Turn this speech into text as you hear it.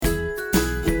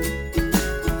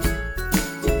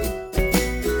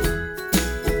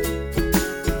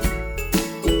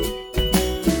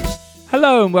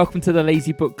Hello and welcome to the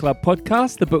Lazy Book Club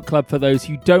podcast, the book club for those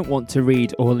who don't want to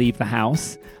read or leave the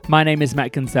house. My name is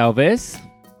Matt Gonsalves.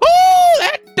 Oh,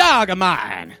 that dog of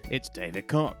mine! It's David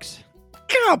Cox.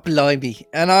 God blimey.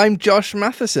 And I'm Josh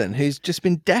Matheson, who's just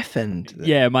been deafened.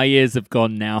 Yeah, my ears have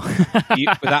gone now.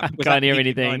 Can't hear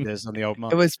anything. On the old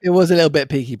mark. It was a little bit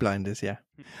Peaky Blinders, yeah.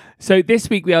 So this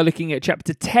week we are looking at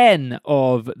chapter 10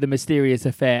 of The Mysterious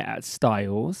Affair at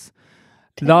Styles.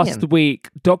 10. Last week,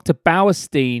 Dr.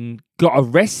 Bauerstein got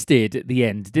arrested at the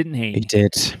end, didn't he? He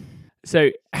did. So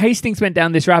Hastings went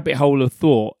down this rabbit hole of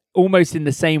thought, almost in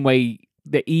the same way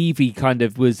that Evie kind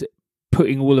of was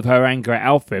putting all of her anger at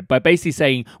Alfred by basically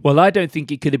saying, well, I don't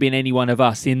think it could have been any one of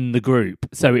us in the group,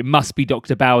 so it must be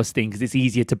Dr. Bauerstein because it's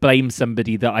easier to blame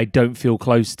somebody that I don't feel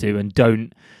close to and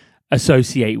don't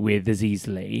associate with as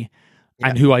easily,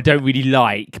 and who I don't really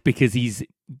like because he's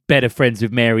better friends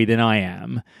with Mary than I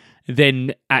am,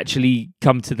 then actually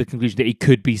come to the conclusion that it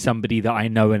could be somebody that I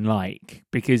know and like.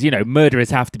 Because, you know,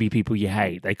 murderers have to be people you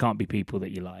hate. They can't be people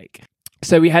that you like.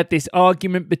 So we had this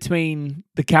argument between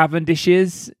the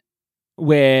Cavendishes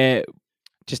where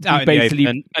just out basically, in the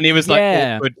open, and he was like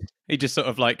awkward. He just sort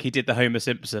of like he did the Homer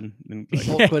Simpson and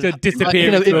to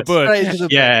disappear into a bush.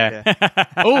 Yeah.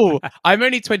 Oh, I'm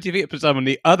only 20 feet because I'm on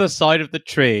the other side of the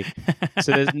tree,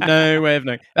 so there's no way of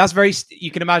knowing. That's very. You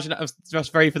can imagine that's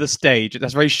very for the stage.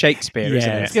 That's very Shakespeare,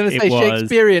 isn't it? I was going to say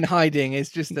Shakespearean hiding is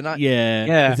just the night.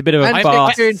 Yeah. It's a bit of a and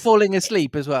Shakespearean falling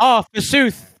asleep as well. Ah,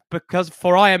 forsooth,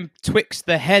 for I am twixt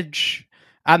the hedge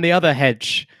and the other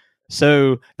hedge.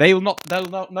 So they'll not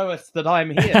know us that I'm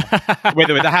here with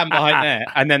the hand behind there,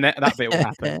 and then that bit will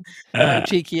happen.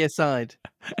 Cheeky aside,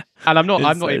 and I'm not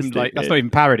so even stupid. like that's not even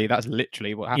parody. That's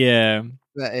literally what happened. Yeah,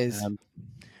 that is.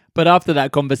 But after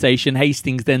that conversation,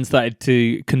 Hastings then started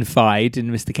to confide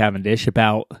in Mr. Cavendish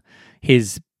about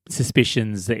his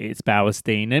suspicions that it's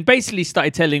Bauerstein, and basically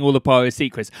started telling all the Poirot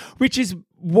secrets, which is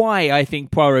why I think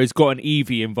Poirot's got an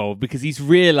Evie involved, because he's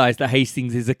realised that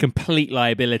Hastings is a complete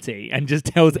liability and just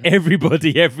tells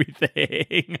everybody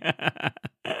everything.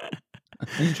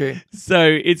 True.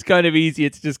 So it's kind of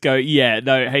easier to just go, yeah,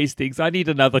 no, Hastings, I need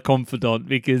another confidant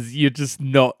because you're just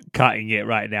not cutting it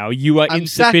right now. You are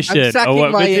insufficient. I'm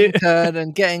sacking my intern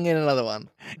and getting in another one.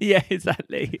 Yeah,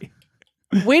 exactly.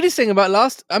 Weirdest thing about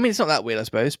it's not that weird, I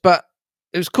suppose, but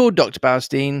it was called Dr.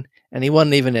 Bauerstein and he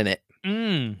wasn't even in it.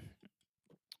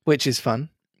 Which is fun.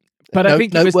 But I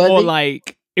think it was more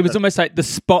like, it was almost like the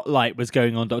spotlight was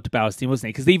going on Dr. Bauerstein, wasn't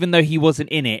it? Because even though he wasn't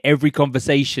in it, every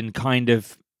conversation kind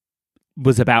of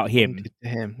was about him. To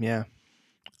him, yeah.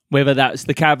 Whether that's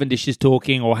the Cavendishes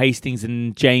talking or Hastings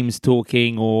and James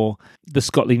talking or the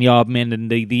Scotland Yard men and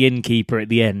the innkeeper at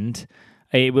the end,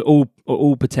 it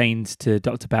all pertained to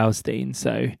Dr. Bauerstein.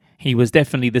 So he was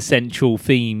definitely the central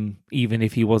theme, even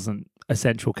if he wasn't a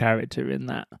central character in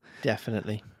that.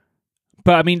 Definitely.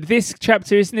 But I mean, this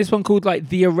chapter, isn't this one called like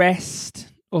The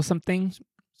Arrest or something?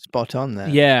 Spot on there.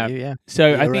 Yeah.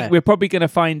 So I think we're probably going to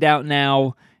find out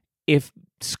now if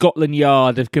Scotland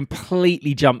Yard have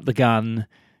completely jumped the gun,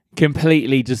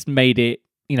 completely just made it,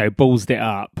 ballsed it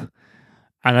up.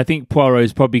 And I think Poirot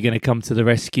is probably going to come to the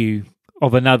rescue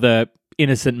of another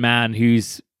innocent man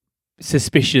whose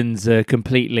suspicions are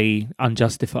completely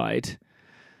unjustified.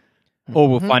 Or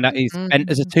we'll find out he's bent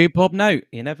as a two-bob note.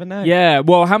 You never know. Yeah.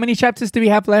 Well, how many chapters do we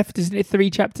have left? Isn't it 3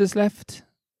 chapters left?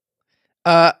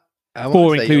 4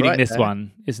 including this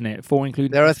one, isn't it? 4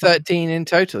 including. There are 13 in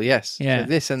total. Yes. Yeah. So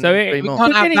this and so 3 more. We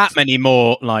can't have that many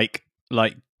more like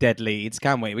dead leads,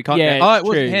 can we? We can't. Yeah, it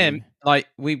wasn't him. Like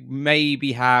we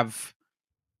maybe have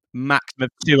maximum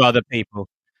 2 other people.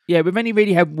 Yeah, we've only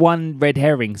really had 1 red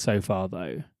herring so far,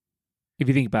 though. If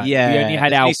you think about it, we only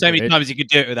had Alfred. So many times you could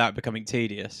do it without becoming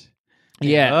tedious.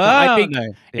 Yeah, I think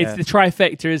it's the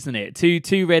trifecta, isn't it?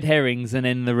 Two red herrings and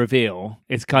then the reveal.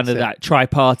 It's kind of that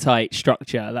tripartite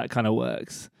structure that kind of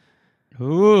works.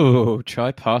 Ooh,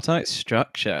 tripartite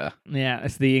structure. Yeah,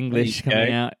 it's the English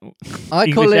coming out.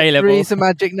 I call it Three's a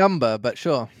magic number, but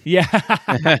sure. Yeah.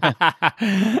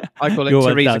 I call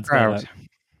it Teresa Crowd.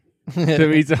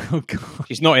 Teresa, oh God.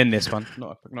 She's not in this one.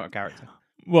 Not a character.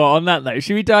 Well, on that note,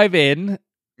 should we dive in?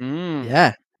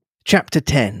 Yeah. Chapter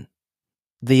 10.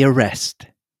 The Arrest.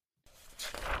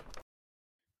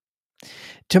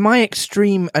 To my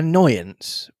extreme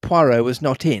annoyance, Poirot was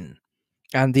not in,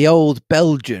 and the old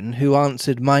Belgian who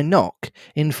answered my knock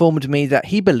informed me that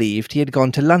he believed he had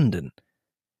gone to London.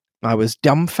 I was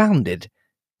dumbfounded.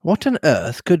 What on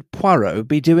earth could Poirot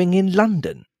be doing in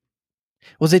London?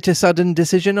 Was it a sudden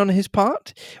decision on his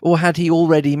part, or had he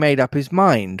already made up his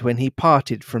mind when he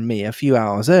parted from me a few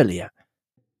hours earlier?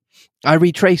 I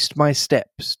retraced my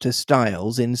steps to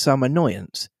Styles in some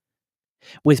annoyance.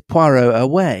 With Poirot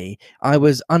away, I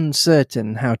was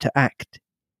uncertain how to act.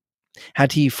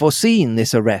 Had he foreseen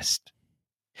this arrest?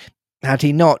 Had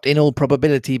he not, in all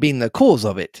probability, been the cause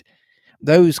of it?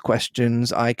 Those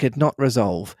questions I could not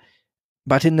resolve.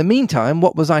 But in the meantime,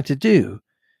 what was I to do?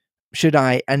 Should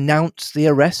I announce the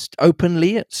arrest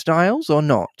openly at Styles or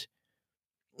not?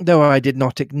 Though I did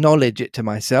not acknowledge it to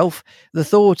myself, the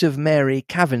thought of Mary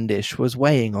Cavendish was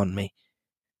weighing on me.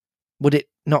 Would it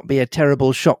not be a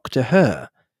terrible shock to her?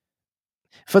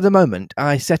 For the moment,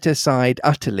 I set aside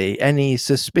utterly any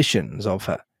suspicions of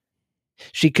her.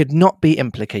 She could not be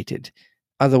implicated,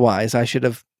 otherwise I should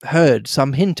have heard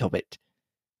some hint of it.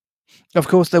 Of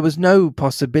course, there was no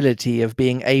possibility of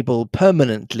being able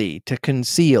permanently to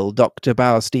conceal Dr.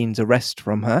 Bowerstein's arrest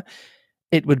from her.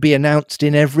 It would be announced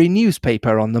in every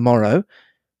newspaper on the morrow.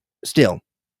 Still,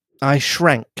 I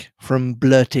shrank from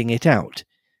blurting it out.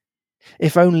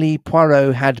 If only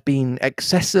Poirot had been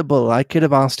accessible, I could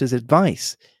have asked his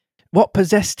advice. What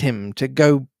possessed him to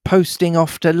go posting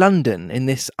off to London in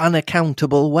this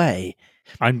unaccountable way?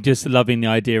 I'm just loving the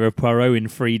idea of Poirot in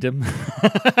freedom.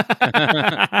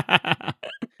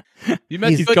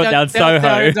 He's got down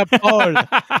Soho.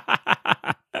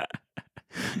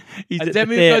 He's at the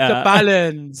theatre.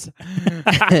 Balance.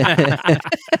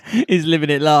 He's living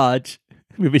it large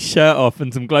with his shirt off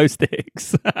and some glow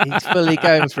sticks. He's fully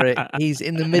going for it. He's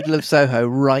in the middle of Soho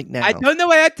right now. I don't know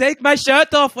why I take my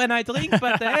shirt off when I drink,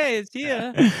 but hey, it's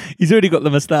here. He's already got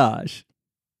the moustache.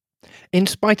 In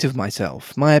spite of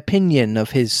myself, my opinion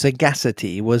of his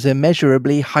sagacity was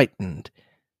immeasurably heightened.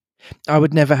 I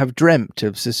would never have dreamt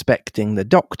of suspecting the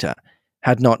doctor,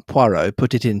 had not Poirot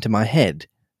put it into my head.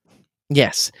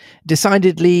 Yes,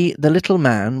 decidedly the little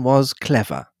man was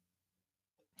clever.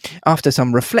 After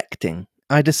some reflecting,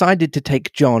 I decided to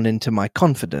take John into my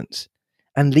confidence,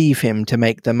 and leave him to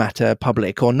make the matter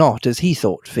public or not as he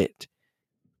thought fit.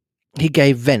 He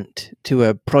gave vent to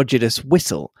a prodigious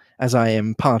whistle as I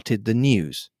imparted the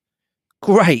news.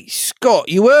 "Great Scott,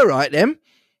 you were right then.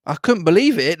 I couldn't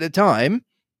believe it at the time.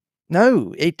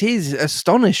 No, it is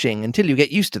astonishing until you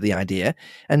get used to the idea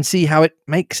and see how it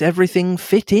makes everything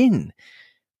fit in.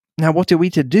 Now, what are we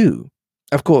to do?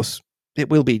 Of course, it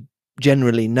will be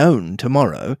generally known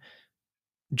tomorrow."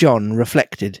 John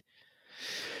reflected.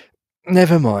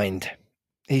 "Never mind,"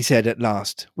 he said at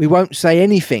last. "We won't say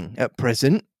anything at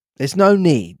present. There's no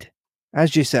need.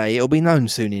 As you say, it'll be known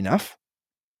soon enough."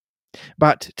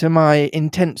 But to my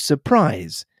intense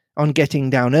surprise, on getting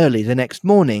down early the next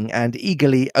morning and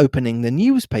eagerly opening the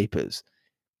newspapers,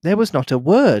 there was not a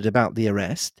word about the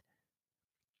arrest.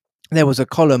 There was a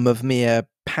column of mere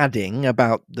padding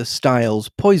about the Styles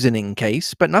poisoning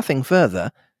case, but nothing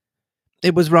further.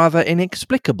 It was rather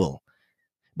inexplicable.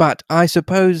 But I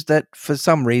suppose that, for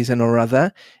some reason or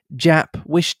other, Japp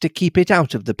wished to keep it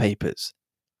out of the papers.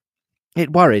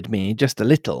 It worried me just a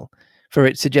little, for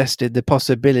it suggested the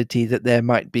possibility that there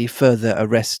might be further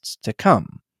arrests to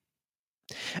come.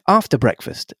 After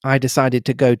breakfast, I decided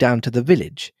to go down to the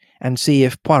village and see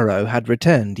if Poirot had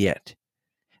returned yet.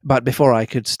 But before I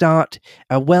could start,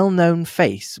 a well-known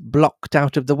face blocked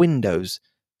out of the windows,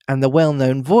 and the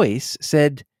well-known voice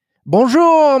said,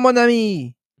 "Bonjour, mon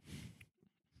ami!"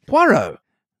 "Poirot!"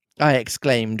 I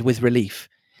exclaimed with relief,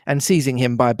 and seizing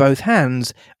him by both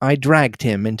hands, I dragged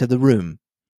him into the room.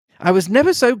 "I was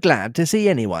never so glad to see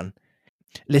anyone.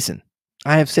 Listen,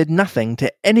 I have said nothing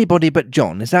to anybody but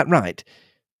John, is that right?"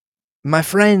 "My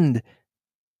friend,"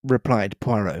 replied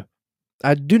Poirot,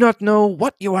 "I do not know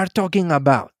what you are talking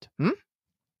about.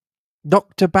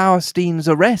 Dr. Bowerstein's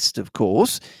arrest, of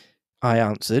course," I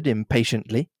answered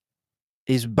impatiently.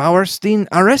 "Is Bowerstein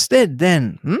arrested,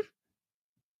 then?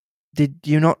 Did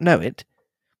you not know it?"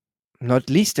 "Not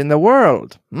least in the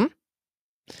world.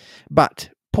 But,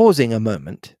 pausing a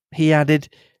moment, he added,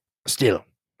 "Still,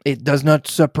 it does not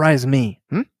surprise me.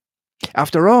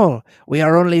 After all, we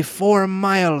are only 4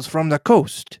 miles from the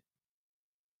coast."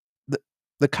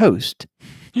 The coast?"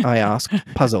 I asked,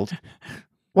 puzzled.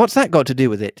 "What's that got to do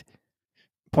with it?"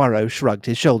 Poirot shrugged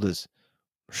his shoulders.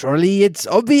 "Surely it's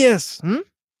obvious,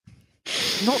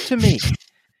 Not to me.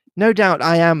 No doubt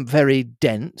I am very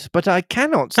dense, but I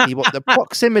cannot see what the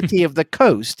proximity of the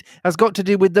coast has got to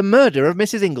do with the murder of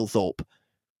Mrs. Inglethorpe."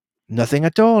 "Nothing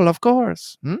at all, of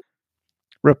course,"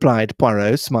 replied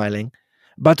Poirot, smiling.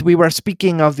 "But we were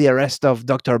speaking of the arrest of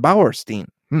Dr. Bowerstein.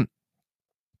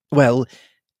 Well,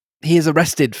 he is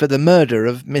arrested for the murder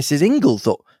of Mrs.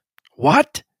 Inglethorpe."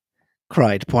 "What?"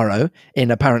 cried Poirot,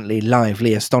 in apparently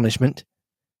lively astonishment.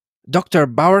 "Dr.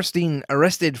 Bowerstein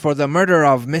arrested for the murder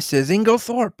of Mrs.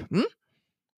 Inglethorpe?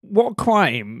 What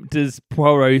crime does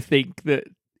Poirot think that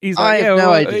he's like? I have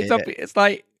no idea. It's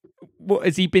like, what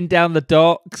has he been down the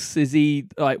docks? Is he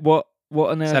like what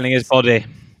on earth? Selling his body.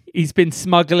 He's been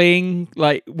smuggling.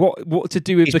 Like what to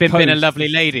do with He's the been coast? being a lovely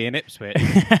lady in Ipswich.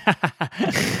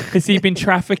 Has he been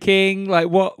trafficking? Like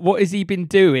what has he been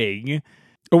doing?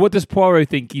 Or what does Poirot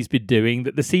think he's been doing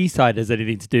that the seaside has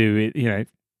anything to do with, you know?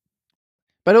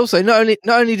 But also, not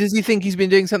only does he think he's been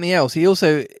doing something else, he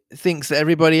also thinks that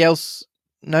everybody else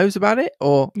knows about it.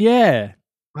 Or Yeah.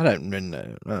 I don't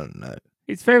know. I don't know.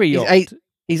 It's very odd.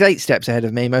 He's 8 steps ahead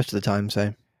of me most of the time.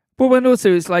 So. Well, and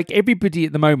also it's like everybody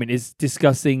at the moment is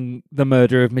discussing the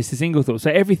murder of Mrs. Inglethorpe. So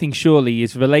everything surely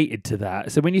is related to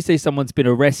that. So when you say someone's been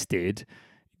arrested,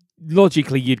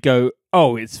 logically you'd go,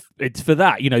 oh, it's for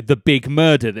that, you know, the big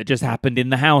murder that just happened in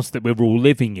the house that we're all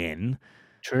living in.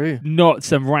 True. Not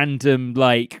some random,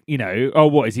 like, you know, oh,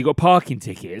 what, has he got parking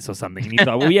tickets or something? And he's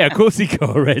like, well, yeah, of course he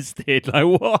got arrested. Like,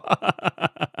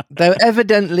 what? Though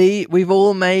evidently we've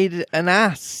all made an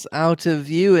ass out of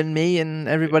you and me and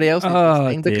everybody else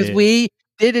because we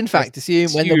did in fact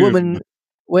assume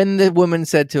when the woman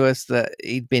said to us that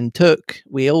he'd been took,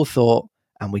 we all thought,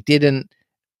 and we didn't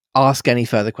ask any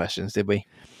further questions, did we?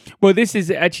 Well, this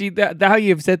is actually how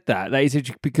you've said that. That is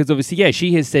because obviously, yeah,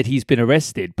 she has said he's been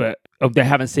arrested, but they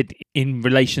haven't said in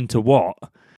relation to what.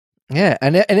 Yeah,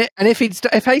 and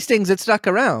if Hastings had stuck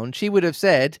around, she would have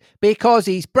said because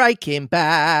he's Breaking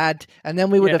Bad, and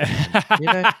then we would have, you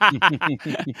know,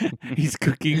 he's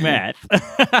cooking meth.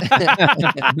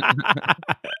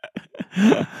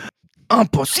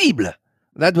 Impossible!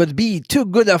 That would be too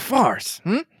good a farce.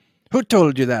 Who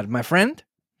told you that, my friend?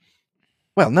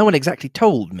 Well, no one exactly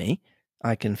told me,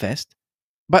 I confessed.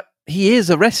 But he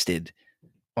is arrested.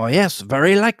 Oh, yes,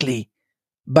 very likely.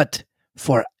 But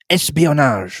for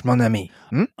espionage, mon ami.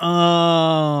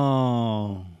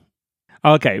 Oh.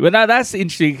 Okay, well, that's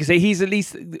interesting because he's at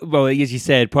least, well, as you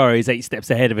said, Poirot is 8 steps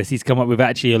ahead of us. He's come up with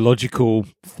actually a logical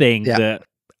thing that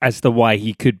as to why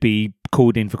he could be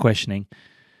called in for questioning.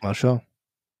 Well, sure.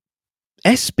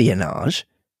 Espionage?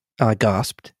 I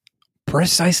gasped.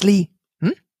 Precisely.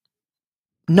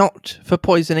 Not for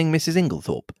poisoning Mrs.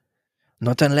 Inglethorpe.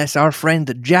 Not unless our friend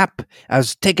Japp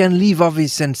has taken leave of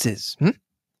his senses,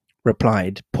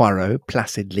 replied Poirot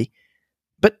placidly.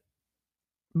 But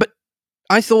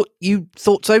I thought you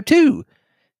thought so too.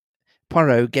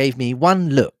 Poirot gave me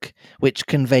one look, which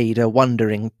conveyed a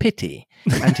wondering pity,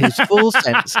 and his full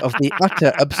sense of the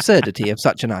utter absurdity of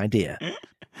such an idea.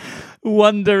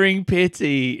 Wondering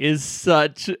pity is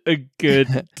such a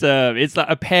good term. It's like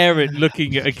a parent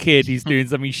looking at a kid who's doing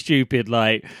something stupid,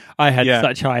 like, I had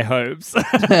such high hopes.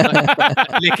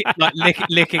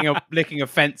 licking a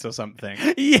fence or something.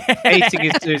 Yeah.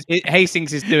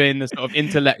 Hastings is doing the sort of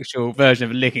intellectual version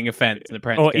of licking a fence. And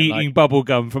the or eating bubble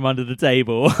gum from under the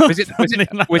table. Was it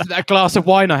that glass of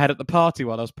wine I had at the party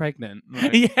while I was pregnant?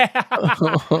 Like... Yeah.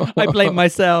 I blame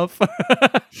myself.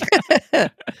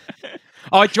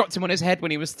 Oh, I dropped him on his head when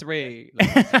he was 3.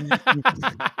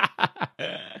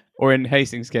 Or in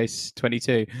Hastings' case,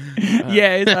 22.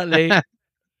 Yeah, exactly.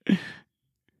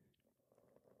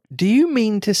 Do you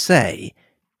mean to say,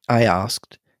 I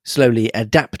asked, slowly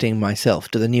adapting myself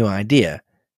to the new idea,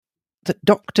 that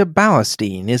Dr.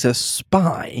 Bauerstein is a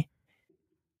spy?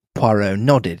 Poirot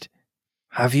nodded.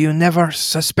 Have you never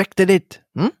suspected it?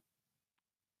 It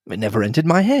never entered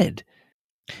my head.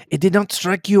 It did not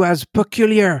strike you as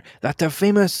peculiar that a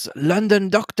famous London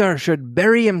doctor should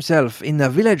bury himself in a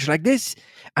village like this,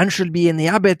 and should be in the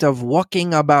habit of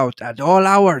walking about at all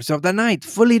hours of the night,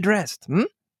 fully dressed?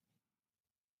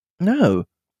 No,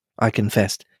 I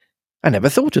confessed. I never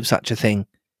thought of such a thing.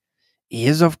 He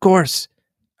is, of course,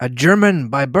 a German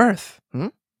by birth,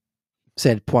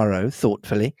 said Poirot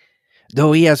thoughtfully,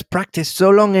 though he has practiced so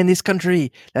long in this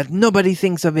country that nobody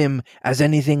thinks of him as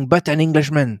anything but an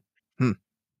Englishman.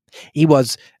 He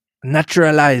was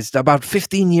naturalized about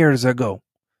 15 years ago.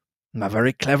 A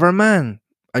very clever man.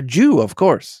 A Jew, of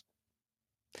course.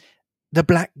 The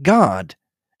Blackguard,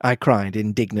 I cried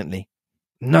indignantly.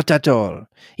 Not at all.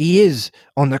 He is,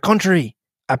 on the contrary,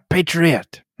 a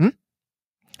patriot.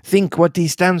 Think what he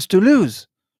stands to lose.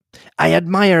 I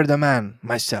admire the man,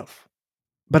 myself.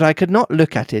 But I could not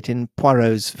look at it in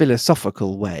Poirot's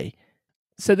philosophical way.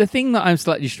 So the thing that I'm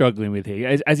slightly struggling with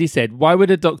here, as he said, why would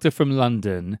a doctor from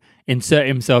London insert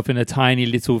himself in a tiny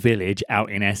little village out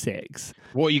in Essex?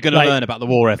 What are you going to learn about the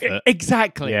war effort?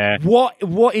 Exactly. Yeah. What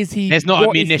is he? There's not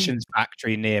a munitions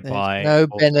factory nearby. There's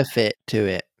no benefit to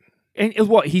it. And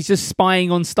what, he's just spying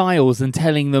on Styles and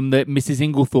telling them that Mrs.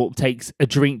 Inglethorpe takes a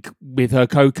drink with her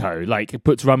cocoa, like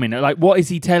puts rum in it. Like, what is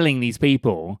he telling these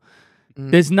people?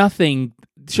 There's nothing.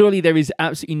 Surely there is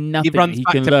absolutely nothing he runs he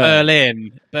back can to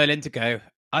learn. Berlin to go,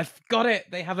 I've got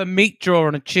it. They have a meat drawer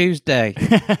on a Tuesday.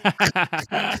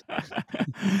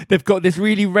 They've got this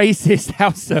really racist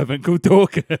house servant called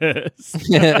Dorcas.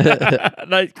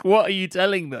 Like, what are you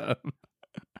telling them?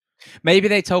 Maybe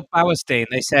they told Bowerstein,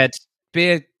 they said,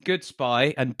 be a good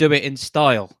spy and do it in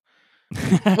style.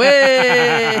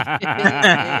 Way!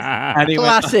 And he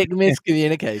went, Classic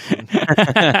miscommunication.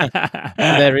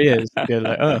 and there he is. You're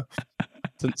like, oh,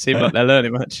 doesn't seem like they're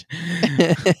learning much.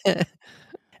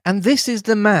 And this is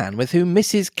the man with whom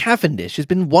Mrs. Cavendish has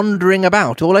been wandering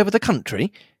about all over the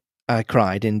country? I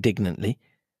cried indignantly.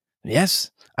 Yes,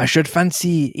 I should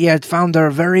fancy he had found her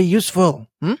very useful,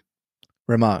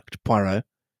 remarked Poirot.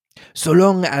 So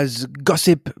long as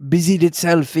gossip busied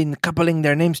itself in coupling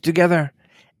their names together,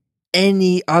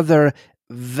 any other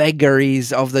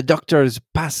vagaries of the doctor's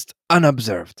passed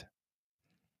unobserved.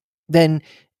 Then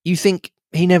you think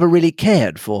he never really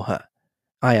cared for her?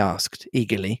 I asked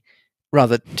eagerly.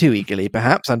 Rather too eagerly,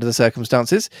 perhaps, under the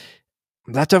circumstances.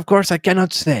 That, of course, I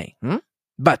cannot say.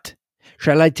 But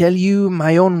shall I tell you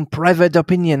my own private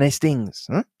opinion, Hastings?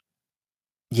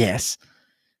 Yes.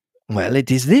 Well, it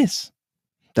is this,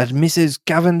 that Mrs.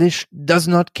 Cavendish does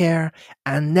not care,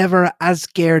 and never has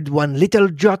cared one little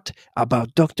jot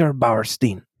about Dr.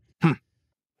 Bowerstein.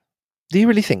 Do you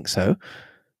really think so?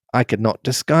 I could not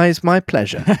disguise my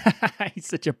pleasure. He's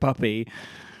such a puppy.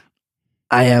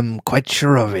 I am quite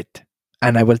sure of it,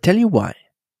 and I will tell you why.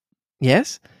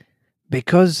 Yes?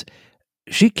 Because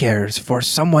she cares for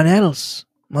someone else,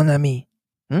 mon ami.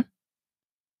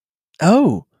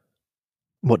 Oh!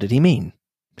 What did he mean?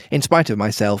 In spite of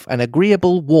myself, an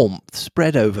agreeable warmth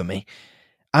spread over me.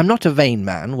 I'm not a vain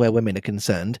man where women are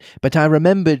concerned, but I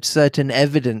remembered certain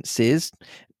evidences,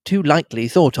 too lightly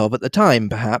thought of at the time,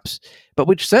 perhaps, but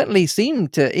which certainly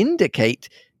seemed to indicate...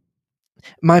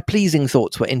 My pleasing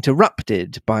thoughts were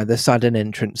interrupted by the sudden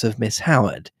entrance of Miss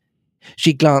Howard.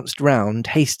 She glanced round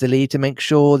hastily to make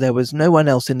sure there was no one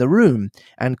else in the room,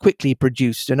 and quickly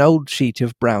produced an old sheet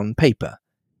of brown paper.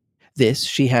 This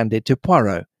she handed to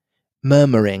Poirot,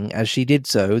 murmuring as she did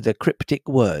so the cryptic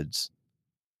words,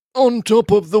 "On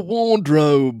top of the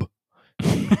wardrobe."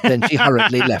 Then she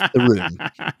hurriedly left the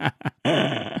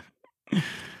room.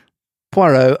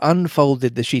 Poirot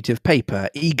unfolded the sheet of paper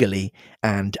eagerly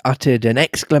and uttered an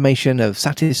exclamation of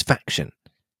satisfaction.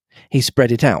 He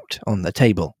spread it out on the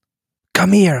table.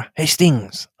 "Come here,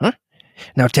 Hastings.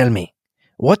 Now tell me,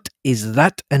 what is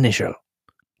that initial?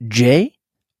 J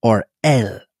or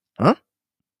L?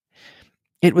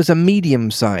 It was a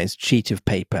medium-sized sheet of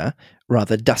paper,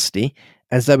 rather dusty,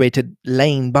 as though it had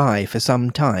lain by for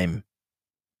some time.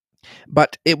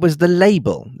 But it was the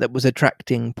label that was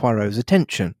attracting Poirot's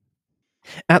attention.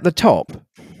 At the top,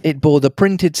 it bore the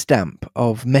printed stamp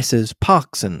of Messrs.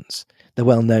 Parksons, the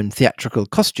well-known theatrical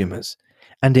costumers,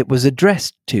 and it was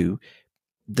addressed to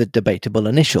the debatable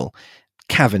initial,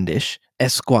 Cavendish,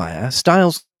 Esquire,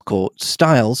 Styles Court,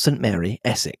 Styles, St. Mary,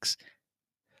 Essex.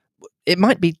 It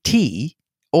might be T,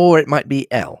 or it might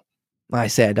be L, I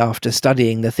said after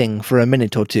studying the thing for a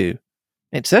minute or two.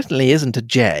 It certainly isn't a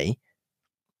J.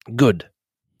 Good,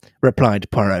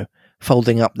 replied Poirot,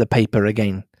 folding up the paper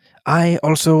again. I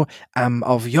also am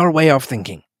of your way of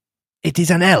thinking. It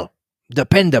is an L.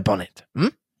 Depend upon it.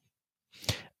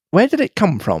 Where did it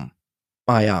come from?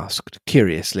 I asked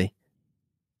curiously.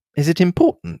 Is it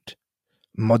important?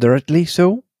 Moderately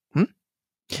so.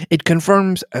 It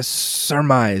confirms a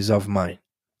surmise of mine.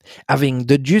 Having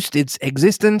deduced its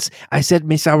existence, I set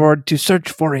Miss Howard to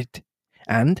search for it.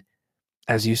 And,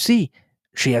 as you see,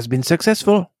 she has been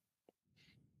successful.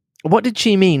 What did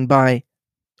she mean by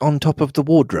on top of the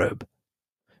wardrobe?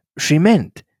 She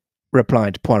meant,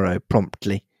 replied Poirot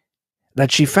promptly,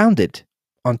 that she found it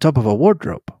on top of a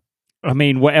wardrobe. I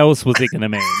mean, what else was it going to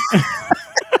mean?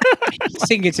 He's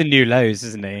singing to new lows,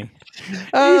 isn't he? He's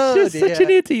just such an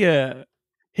idiot.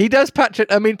 He does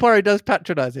Poirot does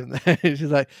patronise him. She's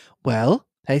like, well,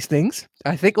 Hastings,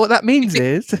 I think what that means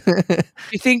is... Do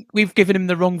you think we've given him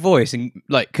the wrong voice? And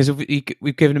because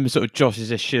we've given him a sort of Josh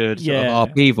is assured sort of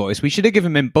RP voice. We should have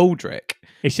given him Baldrick.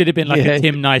 It should have been like a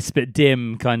Tim Nice but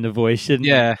dim kind of voice, shouldn't it?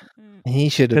 Yeah. He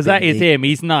should have. Because that is him.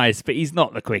 He's nice, but he's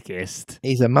not the quickest.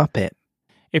 He's a muppet.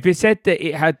 If it said that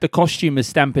it had the costumer's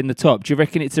stamp in the top, do you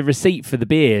reckon it's a receipt for the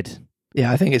beard?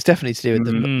 Yeah, I think it's definitely to do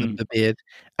with the beard.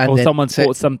 And or someone's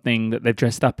bought something that they've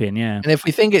dressed up in, yeah. And if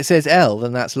we think it says L,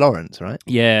 then that's Lawrence, right?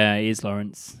 Yeah, it is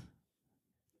Lawrence.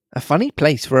 A funny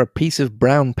place for a piece of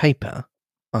brown paper,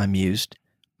 I mused.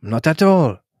 Not at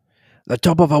all. The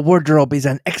top of a wardrobe is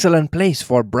an excellent place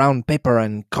for brown paper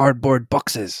and cardboard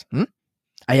boxes.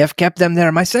 I have kept them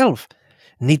there myself.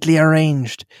 Neatly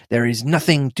arranged, there is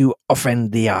nothing to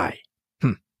offend the eye.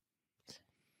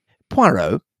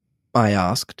 Poirot, I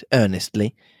asked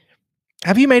earnestly,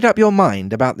 have you made up your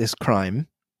mind about this crime?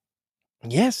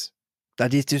 Yes.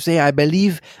 That is to say, I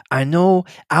believe I know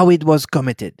how it was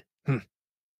committed.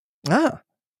 Ah.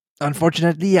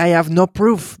 Unfortunately, I have no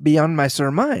proof beyond my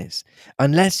surmise,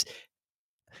 unless,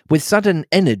 with sudden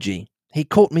energy, he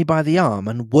caught me by the arm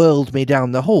and whirled me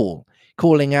down the hall,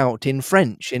 calling out in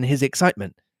French in his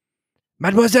excitement,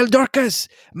 Mademoiselle Dorcas!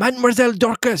 Mademoiselle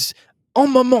Dorcas!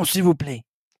 Un moment, s'il vous plaît!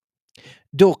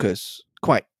 Dorcas,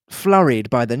 quite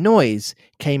flurried by the noise,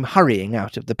 came hurrying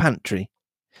out of the pantry.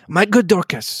 My good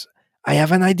Dorcas, I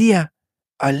have an idea.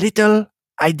 A little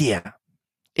idea.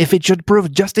 If it should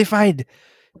prove justified,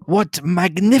 what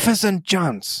magnificent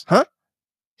chance, huh?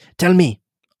 Tell me,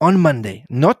 on Monday,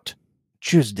 not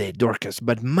Tuesday, Dorcas,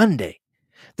 but Monday,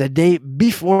 the day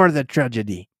before the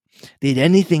tragedy, did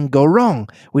anything go wrong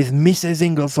with Mrs.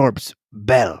 Inglethorpe's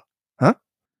bell, huh?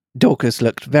 Dorcas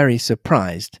looked very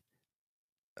surprised.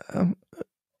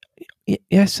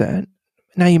 Yes, sir.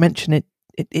 Now you mention it,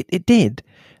 it did,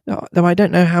 though I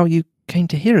don't know how you came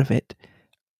to hear of it.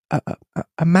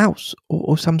 A mouse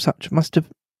or some such must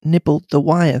have nibbled the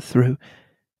wire through.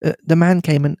 The man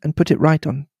came and put it right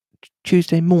on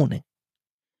Tuesday morning.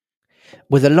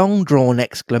 With a long-drawn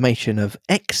exclamation of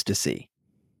ecstasy,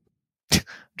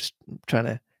 just trying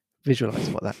to visualise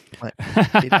what that might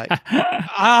be like.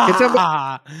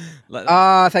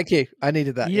 Thank you. I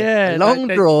needed that. Yeah, A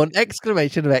long-drawn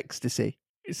exclamation of ecstasy.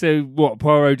 So what?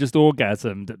 Poirot just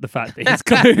orgasmed at the fact that his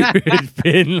code had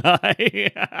been like.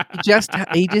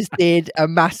 He just did a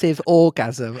massive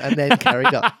orgasm and then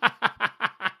carried on.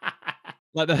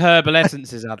 Like the Herbal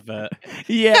Essences advert.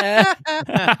 Yeah.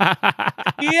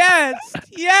 Yes.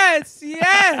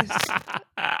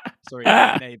 Sorry,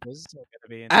 neighbours. Are going to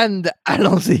be in. And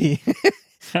allons-y.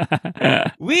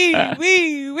 Oui.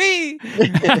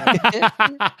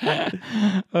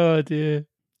 Oh dear.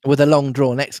 With a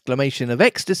long-drawn exclamation of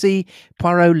ecstasy,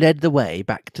 Poirot led the way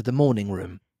back to the morning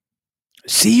room.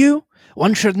 See you?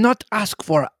 One should not ask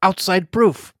for outside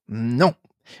proof. No.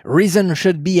 Reason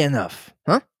should be enough,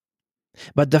 huh?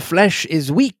 But the flesh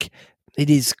is weak.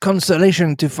 It is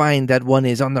consolation to find that one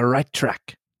is on the right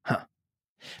track. Huh.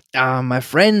 Ah, my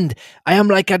friend, I am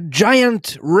like a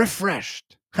giant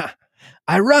refreshed. Ha.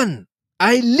 I run.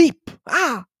 I leap.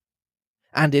 Ah!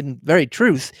 And in very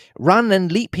truth, run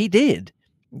and leap he did,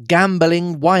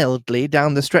 gambolling wildly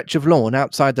down the stretch of lawn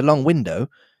outside the long window.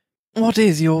 What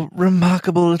is your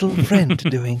remarkable little friend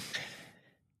doing?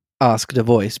 Asked a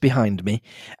voice behind me,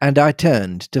 and I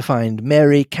turned to find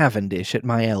Mary Cavendish at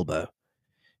my elbow.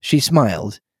 She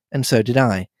smiled, and so did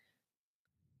I.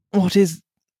 What is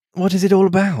it all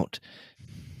about?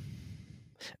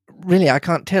 Really, I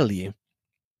can't tell you.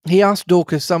 He asked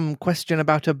Dorcas some question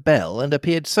about a bell, and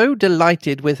appeared so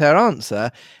delighted with her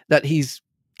answer that he's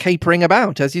capering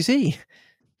about, as you see.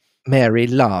 Mary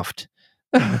laughed.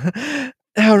 How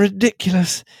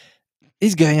ridiculous.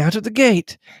 He's going out of the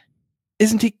gate.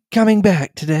 Isn't he coming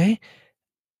back today?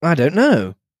 I don't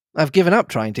know. I've given up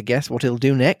trying to guess what he'll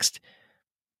do next.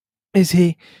 Is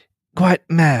he quite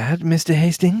mad, Mr.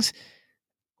 Hastings?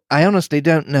 I honestly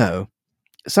don't know.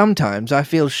 Sometimes I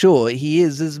feel sure he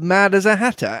is as mad as a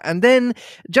hatter, and then,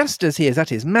 just as he is at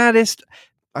his maddest,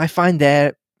 I find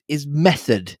there is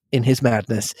method in his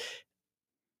madness.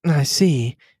 I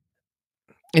see.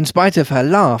 In spite of her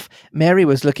laugh, Mary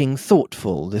was looking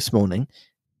thoughtful this morning.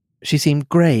 She seemed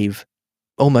grave,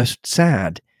 almost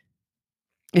sad.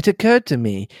 It occurred to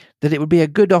me that it would be a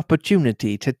good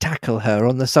opportunity to tackle her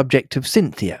on the subject of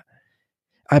Cynthia.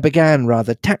 I began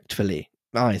rather tactfully,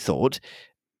 I thought,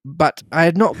 but I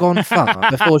had not gone far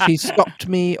before she stopped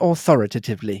me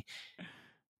authoritatively.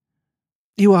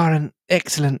 You are an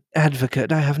excellent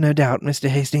advocate, I have no doubt, Mr.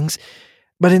 Hastings,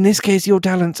 but in this case your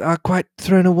talents are quite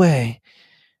thrown away.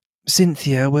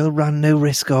 Cynthia will run no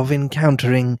risk of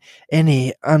encountering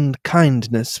any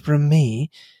unkindness from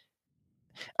me.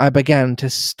 I began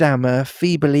to stammer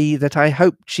feebly that I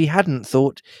hoped she hadn't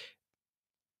thought,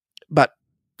 but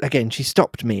again she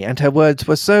stopped me, and her words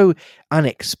were so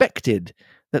unexpected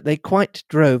that they quite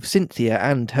drove Cynthia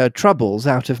and her troubles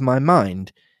out of my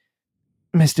mind.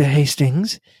 Mr.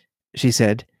 Hastings, she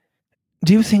said,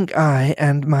 do you think I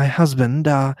and my husband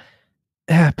are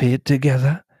happy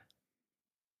together?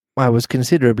 I was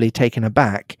considerably taken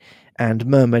aback, and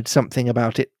murmured something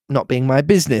about it not being my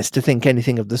business to think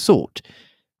anything of the sort.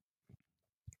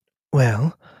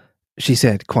 Well, she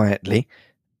said quietly,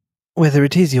 whether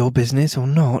it is your business or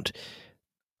not,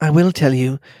 I will tell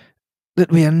you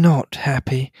that we are not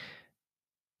happy.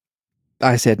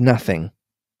 I said nothing,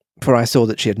 for I saw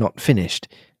that she had not finished.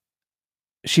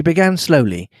 She began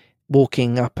slowly,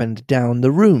 walking up and down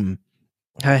the room,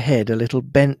 her head a little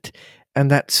bent, and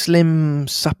that slim,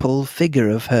 supple figure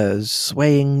of hers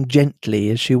swaying gently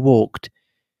as she walked.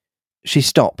 She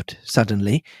stopped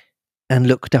suddenly and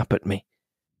looked up at me.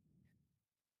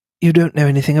 "You don't know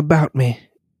anything about me,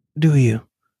 do you?"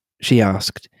 she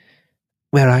asked.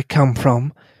 "Where I come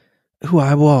from, who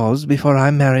I was before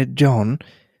I married John,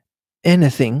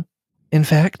 anything, in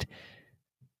fact?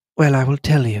 Well, I will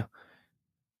tell you.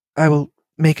 I will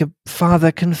make a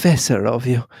father confessor of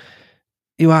you.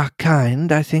 You are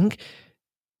kind, I think.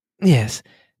 Yes,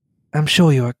 I'm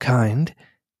sure you are kind."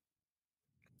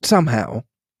 Somehow,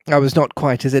 I was not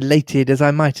quite as elated as I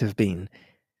might have been.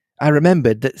 I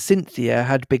remembered that Cynthia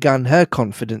had begun her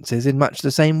confidences in much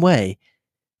the same way.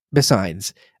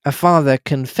 Besides, a father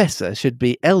confessor should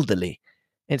be elderly.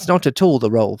 It's not at all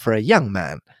the role for a young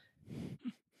man.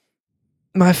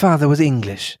 "My father was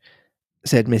English,"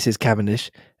 said Mrs.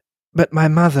 Cavendish, "but my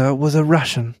mother was a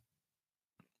Russian."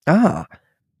 "Ah,"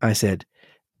 I said.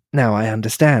 "Now I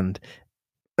understand."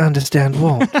 "Understand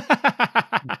what?"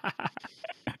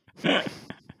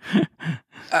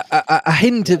 A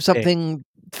hint of something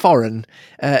foreign,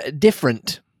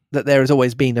 different, that there has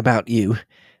always been about you.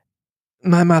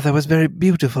 "My mother was very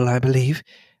beautiful, I believe.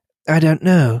 I don't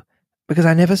know, because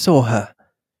I never saw her.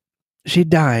 She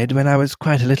died when I was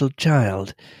quite a little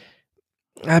child.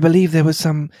 I believe there was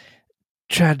some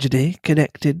tragedy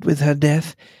connected with her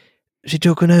death. She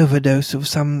took an overdose of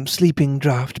some sleeping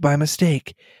draught by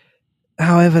mistake.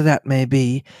 However that may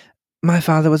be, my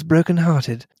father was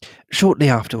broken-hearted. Shortly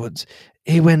afterwards,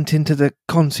 he went into the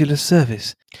consular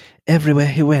service. Everywhere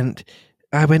he went,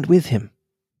 I went with him.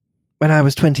 When I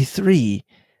was 23,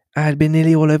 I had been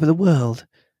nearly all over the world.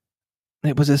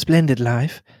 It was a splendid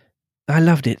life. I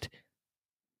loved it."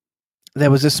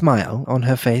 There was a smile on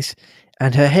her face,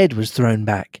 and her head was thrown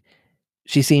back.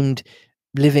 She seemed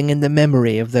living in the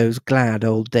memory of those glad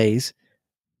old days.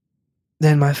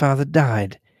 "Then my father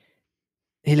died.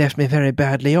 He left me very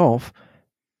badly off.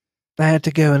 I had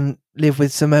to go and live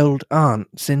with some old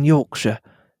aunts in Yorkshire."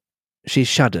 She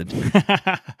shuddered.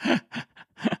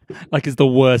 Like it's the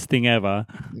worst thing ever.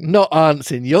 "Not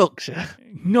aunts in Yorkshire."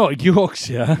 Not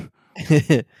Yorkshire.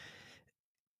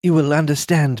 "You will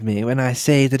understand me when I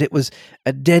say that it was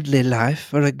a deadly life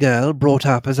for a girl brought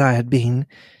up as I had been.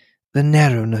 The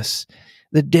narrowness,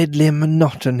 the deadly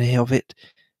monotony of it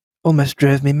almost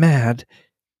drove me mad."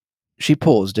 She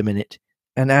paused a minute,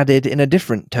 and added in a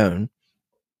different tone,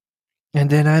 "And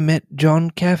then I met John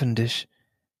Cavendish."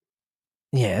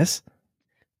 "Yes?"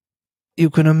 "You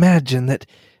can imagine that,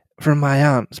 from my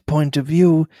aunt's point of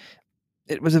view,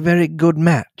 it was a very good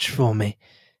match for me.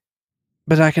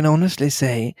 But I can honestly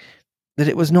say that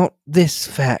it was not this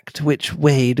fact which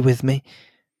weighed with me.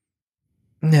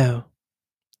 No.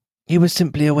 He was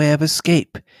simply a way of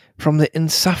escape from the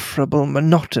insufferable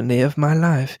monotony of my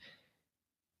life."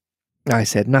 I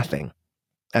said nothing,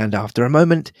 and after a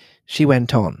moment she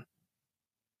went on.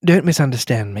 "Don't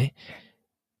misunderstand me.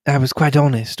 I was quite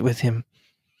honest with him.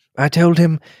 I told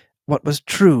him what was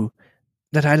true,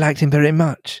 that I liked him very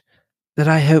much, that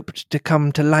I hoped to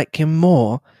come to like him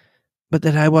more, but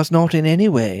that I was not in any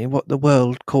way what the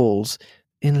world calls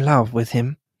in love with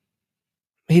him.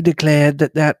 He declared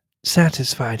that that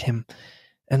satisfied him,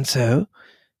 and so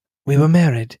we were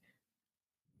married."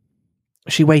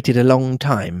 She waited a long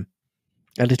time.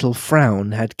 A little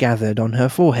frown had gathered on her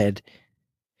forehead.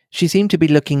 She seemed to be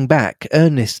looking back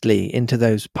earnestly into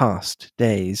those past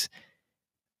days.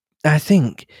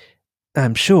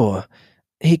 I'm sure,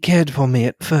 he cared for me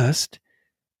at first,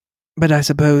 but I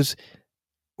suppose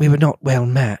we were not well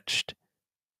matched.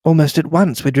 Almost at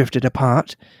once we drifted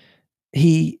apart.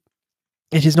 It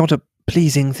is not a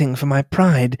pleasing thing for my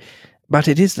pride, but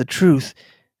it is the truth,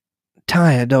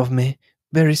 tired of me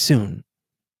very soon."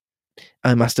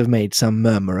 I must have made some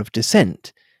murmur of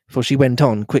dissent, for she went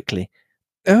on quickly.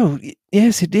 "Oh,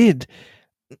 yes, it did.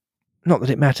 Not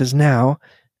that it matters now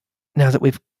that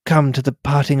we've come to the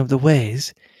parting of the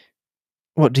ways."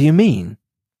 "What do you mean?"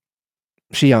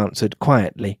 She answered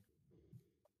quietly.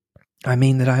 "I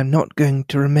mean that I am not going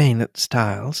to remain at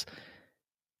Styles.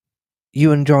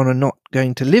 You and John are not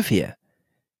going to live here.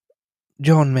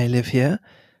 John may live here,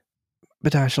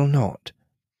 but I shall not."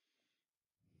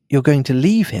 "You're going to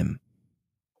leave him?"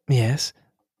 "Yes."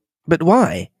 "But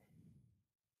why?"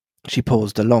 She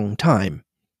paused a long time,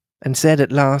 and said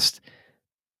at last,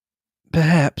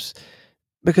 "Perhaps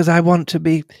because I want to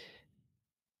be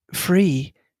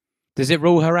free." Does it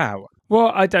rule her out?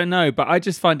 Well, I don't know, but I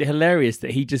just find it hilarious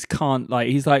that he just can't,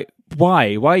 he's like,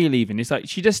 why? Why are you leaving? It's like,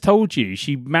 she just told you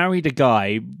she married a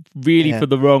guy really for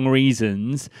the wrong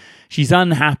reasons. She's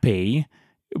unhappy.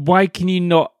 Why can you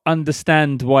not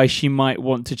understand why she might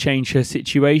want to change her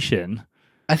situation?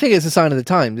 I think it's a sign of the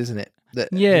times, isn't it? That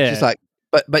Yeah. it's just like,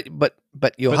 but your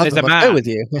But there's husband a must go man. with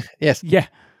you. Yes. Yeah,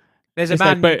 There's a It's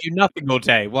man like, who do nothing all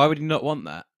day. Why would you not want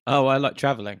that? Oh, I like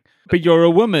traveling. but you're a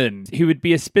woman who would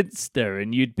be a spinster,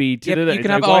 and you'd be. Yeah, but you It's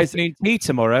can like, have why is- afternoon tea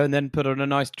tomorrow and then put on a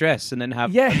nice dress and then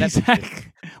have Yeah, a lemon tea.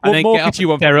 exactly. And What then more get up could you and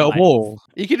want? stare from at a life? wall.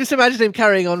 You can just imagine him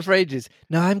carrying on for ages.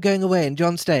 No, I'm going away and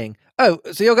John's staying. Oh,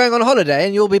 so you're going on holiday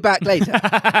and you'll be back later?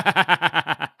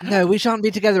 No, we shan't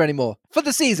be together anymore. For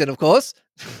the season, of course.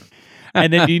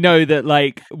 And then you know that,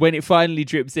 like, when it finally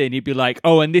drips in, you'd be like,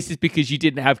 oh, and this is because you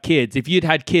didn't have kids. If you'd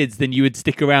had kids, then you would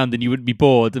stick around and you wouldn't be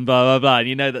bored and blah, blah, blah. And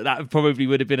you know that probably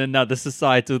would have been another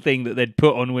societal thing that they'd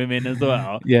put on women as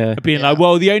well. Yeah. Being like,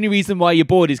 well, the only reason why you're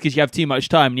bored is because you have too much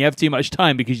time. And you have too much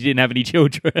time because you didn't have any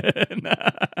children.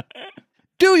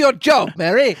 Do your job,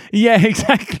 Mary. Yeah,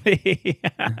 exactly.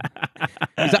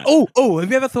 He's like, oh, have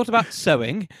you ever thought about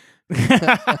sewing?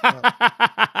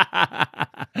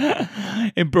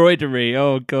 Embroidery.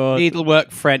 Oh, God.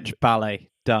 Needlework, French, ballet.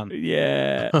 Done.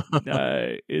 Yeah.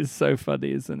 No, it's so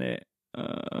funny, isn't it?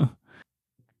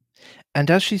 And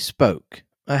as she spoke,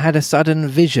 I had a sudden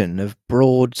vision of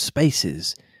broad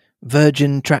spaces,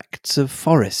 virgin tracts of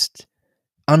forest,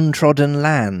 untrodden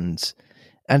lands,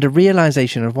 and a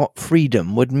realization of what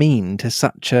freedom would mean to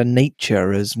such a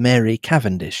nature as Mary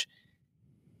Cavendish.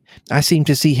 I seemed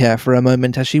to see her for a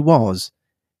moment as she was,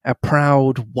 a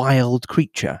proud, wild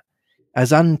creature,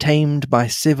 as untamed by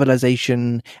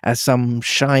civilization as some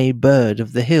shy bird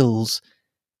of the hills.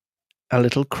 A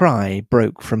little cry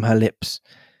broke from her lips.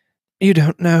 You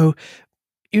don't know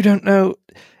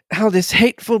how this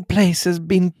hateful place has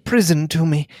been prison to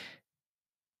me.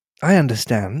 I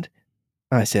understand,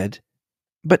 I said,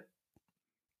 but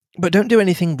don't do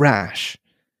anything rash.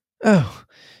 Oh,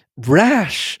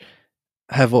 rash!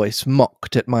 Her voice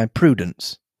mocked at my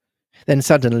prudence. Then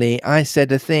suddenly I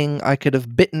said a thing I could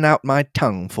have bitten out my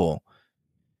tongue for.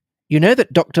 You know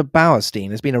that Dr.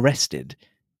 Bauerstein has been arrested?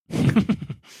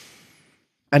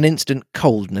 An instant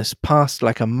coldness passed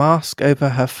like a mask over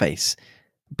her face,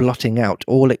 blotting out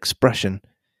all expression.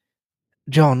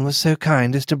 John was so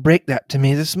kind as to break that to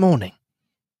me this morning.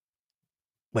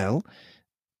 Well,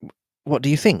 what do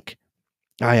you think?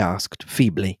 I asked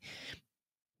feebly.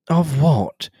 Of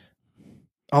what?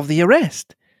 Of the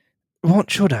arrest? What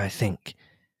should I think?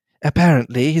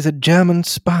 Apparently he's a German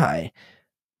spy.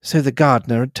 So the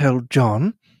gardener had told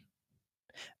John?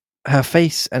 Her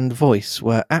face and voice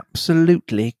were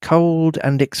absolutely cold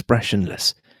and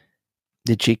expressionless.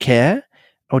 Did she care,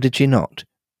 or did she not?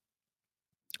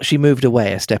 She moved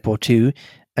away a step or two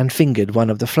and fingered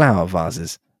one of the flower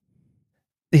vases.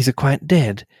 These are quite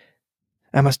dead.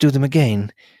 I must do them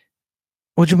again.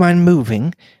 Would you mind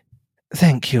moving?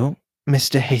 Thank you,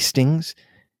 Mr. Hastings.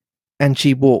 And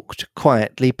she walked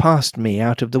quietly past me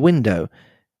out of the window,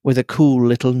 with a cool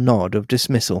little nod of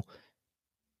dismissal.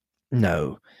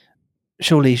 No,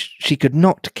 surely she could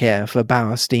not care for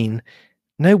Bauerstein.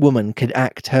 No woman could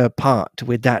act her part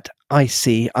with that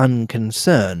icy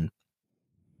unconcern.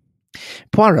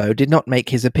 Poirot did not make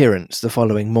his appearance the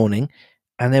following morning,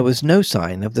 and there was no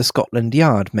sign of the Scotland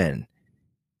Yard men.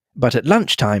 But at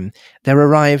lunchtime there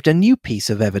arrived a new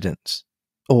piece of evidence,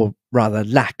 or rather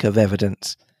lack of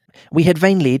evidence. We had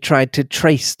vainly tried to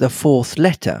trace the fourth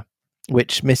letter,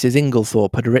 which Mrs.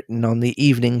 Inglethorpe had written on the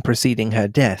evening preceding her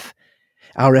death.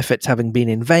 Our efforts having been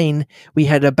in vain, we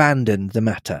had abandoned the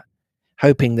matter,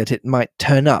 hoping that it might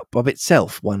turn up of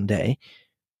itself one day.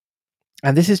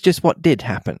 And this is just what did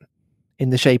happen, in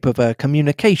the shape of a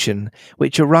communication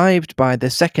which arrived by the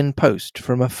second post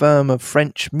from a firm of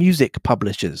French music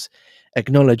publishers,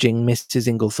 acknowledging Mrs.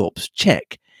 Inglethorpe's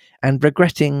cheque, and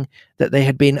regretting that they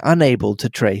had been unable to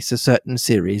trace a certain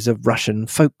series of Russian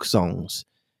folk songs.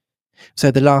 So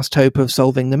the last hope of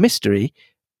solving the mystery,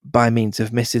 by means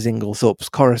of Mrs. Inglethorpe's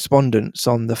correspondence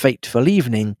on the fateful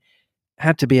evening,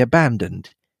 had to be abandoned.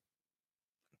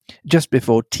 Just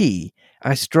before tea,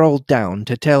 I strolled down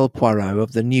to tell Poirot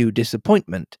of the new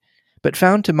disappointment, but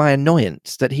found to my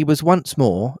annoyance that he was once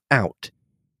more out.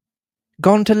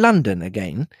 Gone to London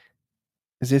again?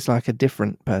 Is this like a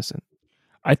different person?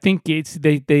 I think it's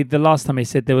the last time I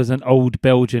said there was an old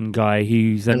Belgian guy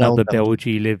who's another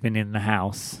Belgie living in the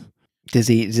house.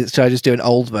 Should I just do an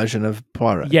old version of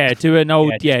Poirot? Yeah, do an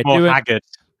old, more haggard.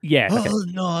 Yeah. Oh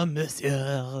no,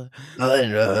 monsieur.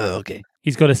 Okay.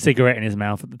 He's got a cigarette in his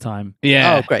mouth at the time.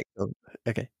 Yeah. Oh, great.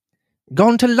 Okay.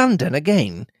 Gone to London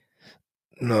again?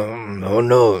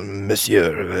 No,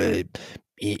 monsieur.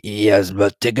 He has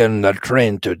but taken a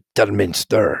train to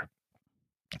Terminster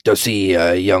to see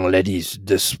a young lady's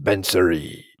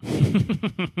dispensary.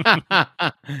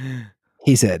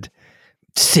 he said.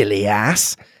 Silly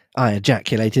ass, I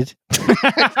ejaculated.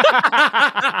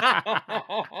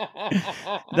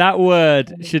 That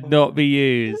word should not be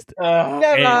used.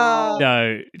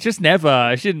 No, just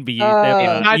never. It shouldn't be used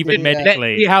ever, Imagine- even Let's see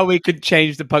medically. how we could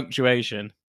change the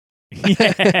punctuation.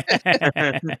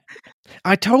 Yeah.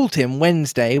 I told him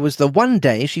Wednesday was the one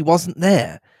day she wasn't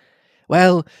there.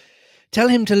 Well, tell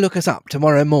him to look us up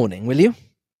tomorrow morning, will you?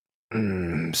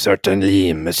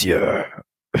 Certainly, monsieur.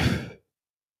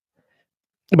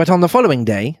 But on the following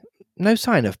day, no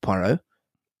sign of Poirot.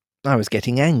 I was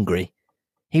getting angry.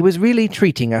 He was really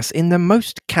treating us in the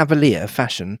most cavalier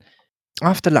fashion.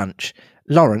 After lunch,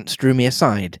 Lawrence drew me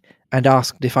aside and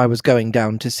asked if I was going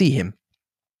down to see him.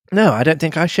 No, I don't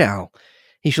think I shall.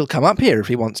 He shall come up here if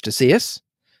he wants to see us.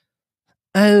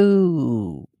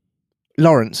 Oh.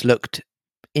 Lawrence looked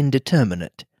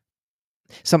indeterminate.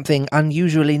 Something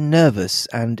unusually nervous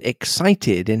and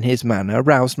excited in his manner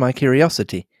roused my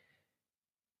curiosity.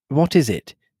 What is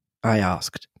it? I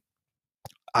asked.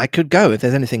 I could go if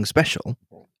there's anything special.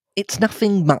 It's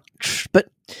nothing much, but,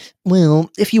 well,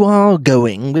 if you are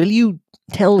going, will you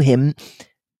tell him...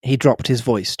 He dropped his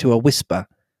voice to a whisper.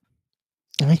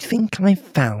 I think I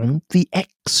found the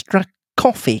extra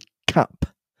coffee cup.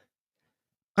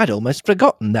 I'd almost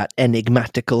forgotten that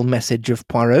enigmatical message of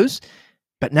Poirot's,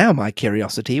 but now my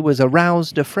curiosity was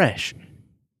aroused afresh.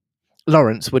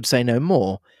 Lawrence would say no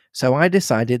more, so I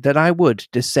decided that I would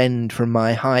descend from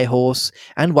my high horse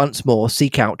and once more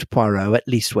seek out Poirot at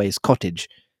Leastways Cottage.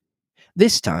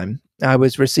 This time I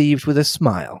was received with a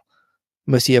smile.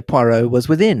 Monsieur Poirot was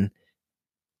within.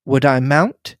 Would I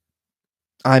mount?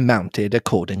 I mounted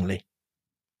accordingly.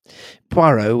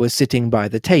 Poirot was sitting by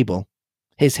the table,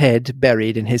 his head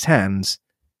buried in his hands.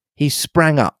 He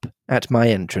sprang up at my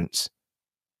entrance.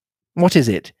 What is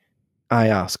it? I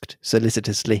asked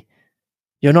solicitously.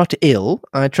 You're not ill,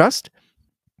 I trust?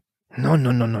 No.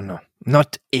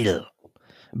 Not ill.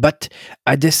 But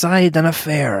I decide an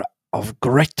affair of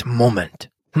great moment.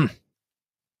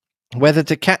 Whether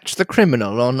to catch the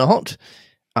criminal or not?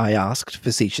 I asked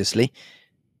facetiously.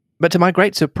 But to my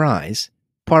great surprise,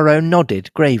 Poirot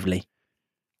nodded gravely.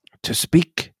 To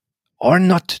speak or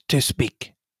not to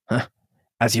speak?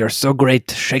 As your so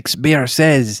great Shakespeare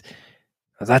says,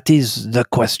 that is the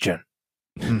question.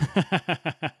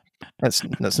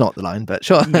 That's not the line, but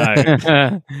sure.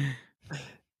 No.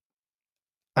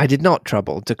 I did not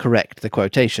trouble to correct the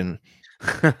quotation.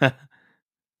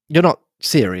 You're not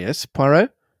serious,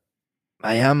 Poirot?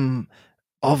 I am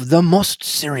of the most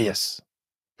serious.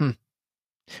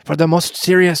 For the most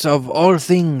serious of all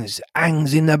things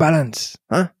hangs in the balance,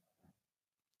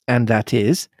 And that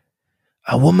is?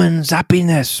 A woman's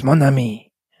happiness, mon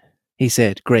ami, he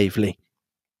said gravely.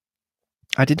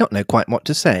 I did not know quite what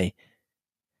to say.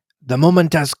 The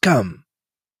moment has come,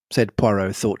 said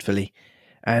Poirot thoughtfully,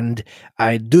 and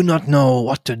I do not know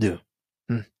what to do.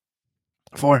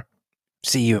 For,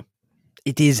 see you,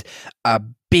 it is a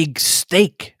big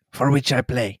stake for which I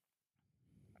play.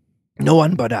 No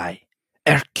one but I,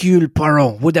 Hercule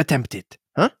Poirot, would attempt it,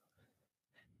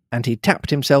 And he tapped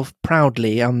himself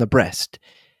proudly on the breast.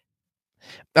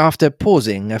 After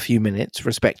pausing a few minutes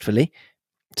respectfully,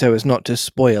 so as not to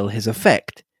spoil his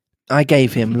effect, I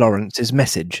gave him Lawrence's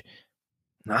message.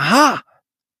 Aha!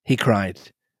 He cried.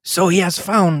 So he has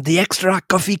found the extra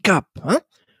coffee cup,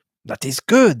 That is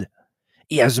good.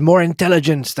 He has more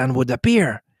intelligence than would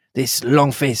appear, this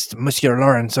long-faced Monsieur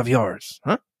Lawrence of yours,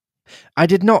 I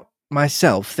did not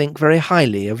myself think very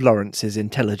highly of Lawrence's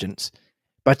intelligence,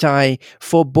 but I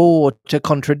forbore to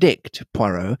contradict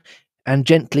Poirot, and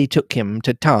gently took him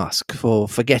to task for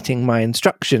forgetting my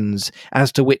instructions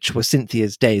as to which were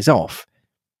Cynthia's days off.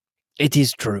 It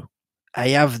is true. I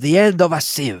have the head of a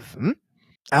sieve.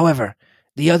 However,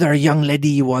 the other young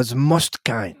lady was most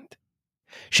kind.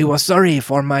 She was sorry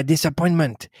for my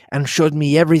disappointment and showed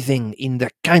me everything in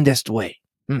the kindest way.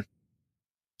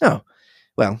 Oh,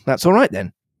 well, that's all right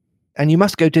then. And you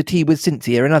must go to tea with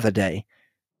Cynthia another day.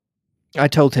 I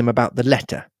told him about the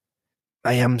letter.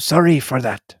 I am sorry for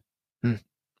that,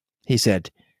 he said.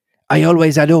 I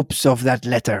always had hopes of that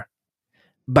letter.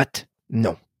 But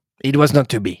no, it was not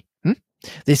to be.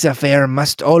 This affair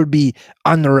must all be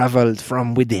unravelled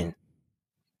from within.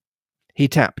 He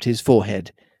tapped his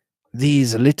forehead.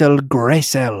 These little grey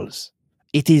cells.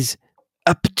 It is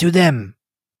up to them,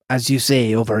 as you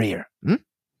say over here.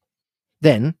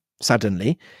 Then,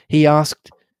 suddenly, he asked,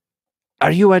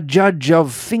 Are you a judge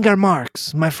of finger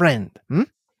marks, my friend?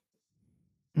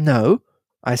 No,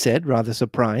 I said, rather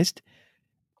surprised.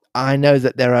 I know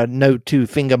that there are no two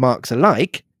finger marks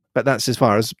alike, but that's as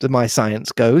far as my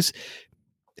science goes.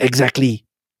 Exactly,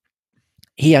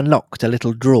 He unlocked a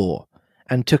little drawer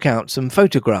and took out some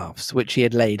photographs which he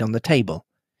had laid on the table.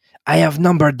 I have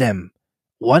numbered them.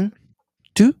 1,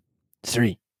 2,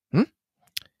 3.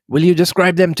 Will you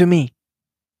describe them to me?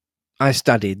 I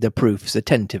studied the proofs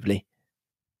attentively.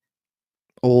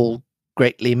 All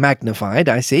greatly magnified,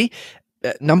 I see.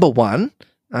 Number 1,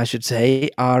 I should say,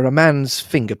 are a man's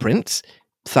fingerprints,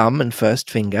 thumb and first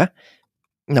finger.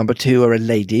 Number 2 are a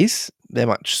lady's. They're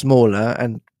much smaller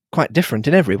and quite different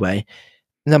in every way.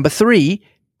 Number 3,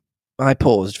 I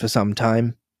paused for some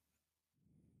time.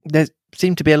 There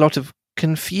seemed to be a lot of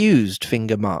confused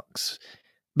finger marks,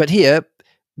 but here,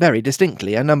 very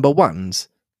distinctly, are number 1s,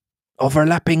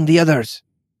 overlapping the others.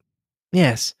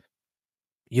 Yes.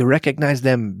 You recognize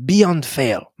them beyond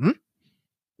fail,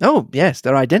 Oh, yes,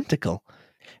 they're identical.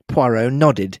 Poirot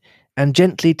nodded, and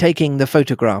gently taking the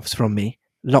photographs from me,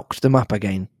 locked them up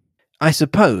again. I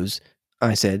suppose,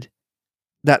 I said,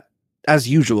 that, as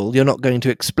usual, you're not going to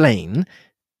explain.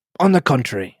 On the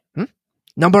contrary.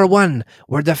 Number 1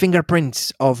 were the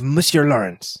fingerprints of Monsieur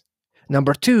Lawrence.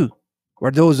 Number 2 were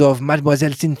those of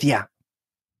Mademoiselle Cynthia.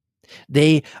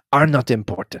 They are not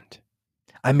important.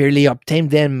 I merely obtained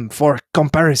them for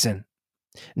comparison.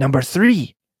 Number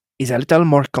 3 is a little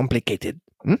more complicated.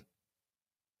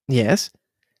 Yes,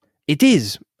 it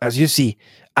is, as you see,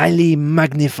 highly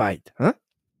magnified.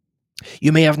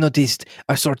 You may have noticed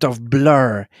a sort of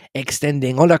blur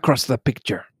extending all across the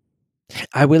picture.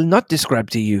 I will not describe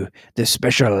to you the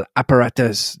special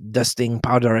apparatus, dusting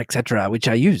powder, etc., which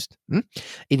I used.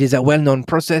 It is a well-known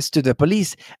process to the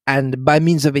police, and by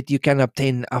means of it you can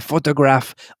obtain a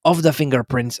photograph of the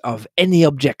fingerprints of any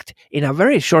object in a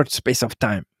very short space of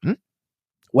time.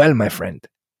 Well, my friend,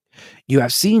 you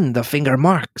have seen the finger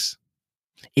marks.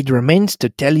 It remains to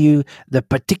tell you the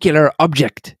particular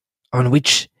object on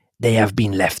which they have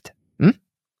been left.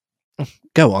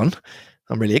 Go on.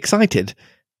 I'm really excited.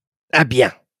 Ah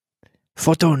bien.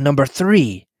 Photo number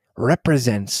 3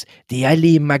 represents the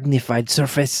highly magnified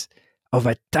surface of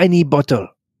a tiny bottle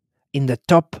in the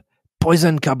top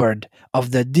poison cupboard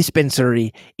of the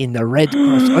dispensary in the Red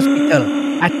Cross Hospital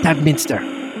at Tadminster,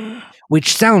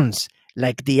 which sounds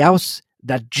like the house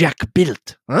that Jack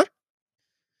built,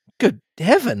 Good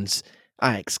heavens,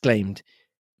 I exclaimed.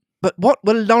 But what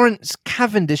were Lawrence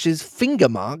Cavendish's finger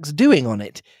marks doing on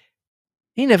it?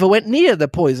 He never went near the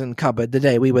poison cupboard the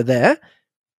day we were there.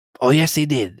 Oh, yes, he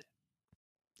did.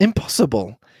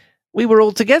 Impossible. We were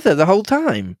all together the whole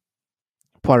time.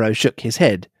 Poirot shook his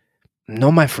head.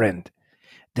 No, my friend.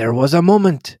 There was a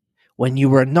moment when you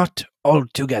were not all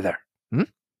together.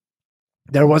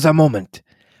 There was a moment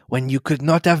when you could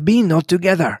not have been all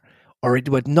together, or it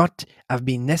would not have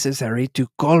been necessary to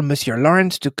call Monsieur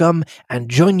Lawrence to come and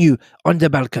join you on the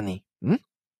balcony. Oh,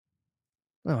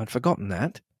 I'd forgotten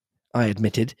that, I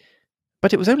admitted.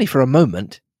 But it was only for a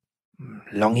moment.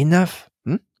 Long enough?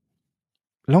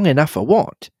 Long enough for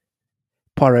what?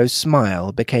 Poirot's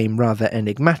smile became rather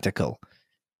enigmatical.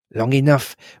 Long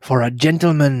enough for a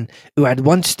gentleman who had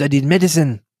once studied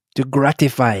medicine to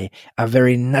gratify a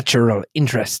very natural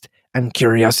interest and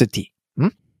curiosity.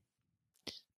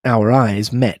 Our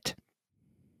eyes met.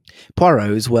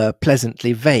 Poirot's were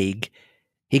pleasantly vague.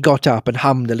 He got up and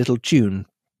hummed a little tune.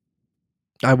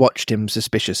 I watched him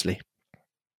suspiciously.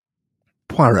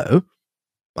 Poirot,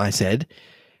 I said,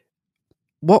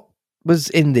 what was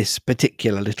in this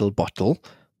particular little bottle?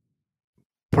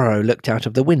 Poirot looked out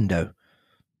of the window.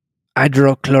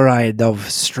 Hydrochloride of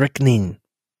strychnine,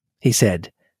 he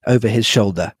said, over his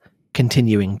shoulder,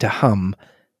 continuing to hum.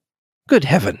 Good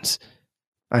heavens!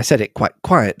 I said it quite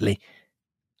quietly.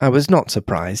 I was not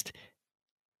surprised.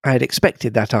 I had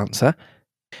expected that answer.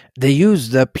 They use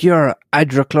the pure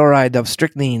hydrochloride of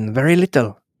strychnine very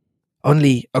little,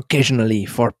 only occasionally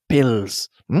for pills.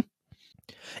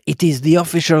 It is the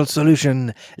official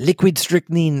solution, liquid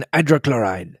strychnine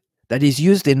hydrochloride, that is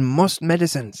used in most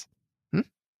medicines.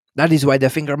 That is why the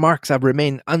finger marks have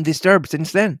remained undisturbed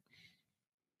since then.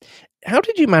 How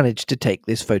did you manage to take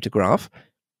this photograph?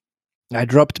 I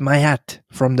dropped my hat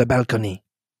from the balcony,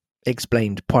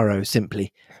 explained Poirot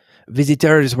simply.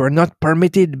 Visitors were not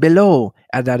permitted below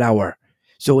at that hour,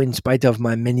 so in spite of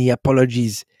my many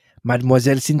apologies,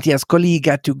 Mademoiselle Cynthia's colleague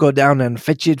had to go down and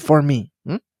fetch it for me.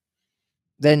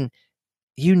 Then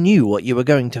you knew what you were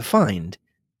going to find?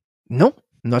 No,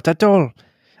 not at all.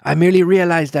 I merely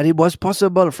realized that it was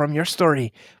possible from your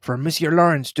story for Monsieur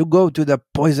Lawrence to go to the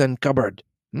poison cupboard.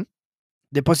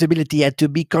 The possibility had to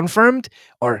be confirmed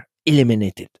or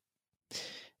eliminated.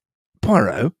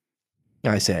 Poirot,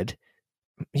 I said,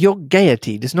 your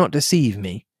gaiety does not deceive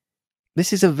me.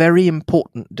 This is a very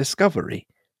important discovery.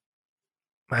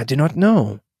 I do not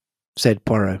know, said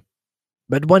Poirot.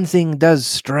 But one thing does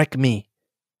strike me.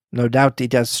 No doubt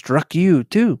it has struck you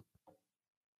too.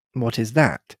 What is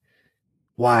that?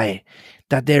 Why,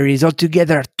 that there is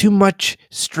altogether too much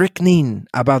strychnine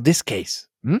about this case.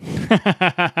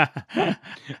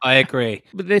 I agree.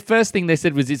 But the first thing they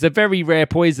said was it's a very rare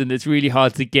poison that's really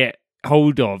hard to get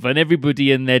hold of, and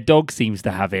everybody and their dog seems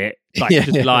to have it, like Yeah.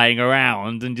 just lying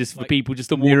around, and just for Like people just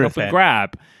to walk up Nurofen. and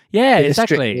grab. Yeah, Bit of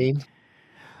exactly. strychnine.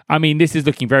 I mean, this is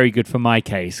looking very good for my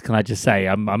case. Can I just say,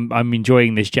 I'm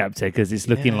enjoying this chapter because it's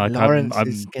looking Yeah, like Lawrence I'm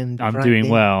is getting I'm right doing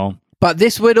in. well. But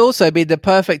this would also be the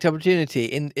perfect opportunity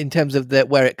in terms of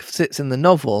where it sits in the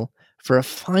novel for a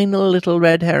final little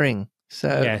red herring. So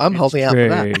Yes, I'm it's holding out for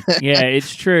that. true. Yeah,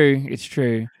 it's true. It's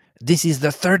true. This is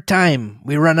the third time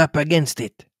we run up against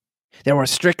it. There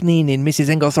was strychnine in Mrs.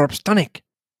 Englethorpe's tonic.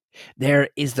 There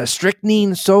is the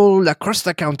strychnine sold across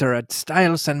the counter at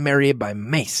Styles and Mary by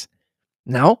Mace.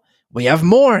 Now we have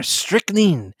more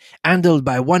strychnine handled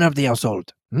by one of the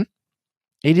household.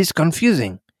 It is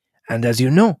confusing, and as you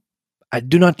know, I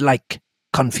do not like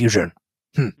confusion.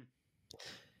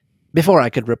 Before I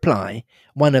could reply,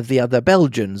 one of the other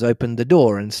Belgians opened the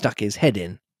door and stuck his head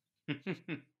in.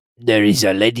 There is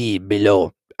a lady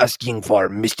below asking for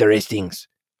Mr. Hastings.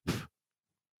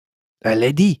 A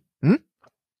lady?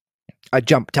 I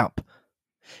jumped up.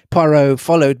 Poirot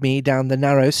followed me down the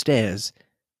narrow stairs.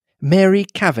 Mary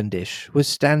Cavendish was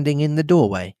standing in the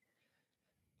doorway.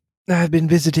 I've been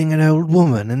visiting an old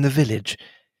woman in the village,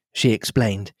 she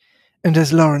explained, and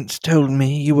as Lawrence told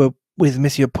me you were with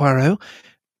Monsieur Poirot,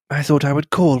 I thought I would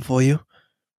call for you.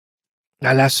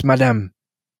 Alas, madame,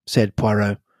 said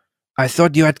Poirot, I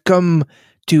thought you had come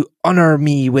to honour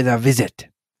me with a visit.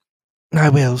 I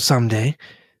will some day,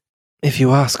 if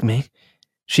you ask me,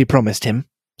 she promised him,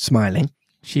 smiling.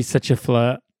 She's such a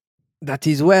flirt. That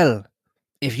is well.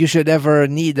 If you should ever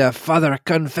need a father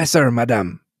confessor,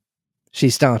 madame. She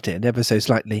started ever so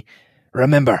slightly.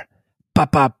 Remember,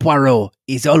 Papa Poirot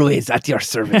is always at your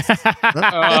service.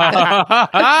 Papa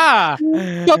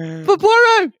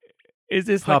Poirot! Is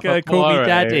this Papa like a call me Poirot.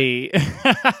 daddy?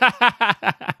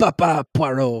 Papa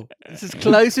Poirot. It's as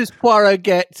close as Poirot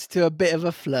gets to a bit of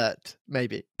a flirt,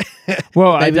 maybe.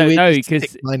 Well, I Maybe don't we're know, just because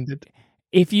stick-minded.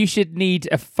 if you should need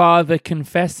a father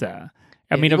confessor,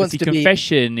 I Yeah, mean, he wants obviously to be-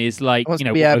 confession is like, wants you to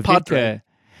know, be a a padre. vicar.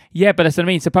 Yeah, but that's what I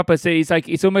mean. So Papa, so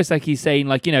it's almost like he's saying,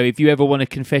 like, you know, if you ever want to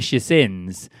confess your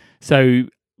sins, so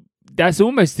that's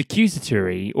almost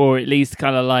accusatory, or at least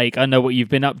kind of like, I know what you've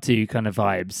been up to kind of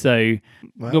vibe. So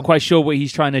Well, not quite sure what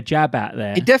he's trying to jab at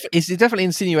there. he's definitely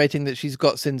insinuating that she's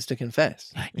got sins to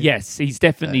confess. Yes, he's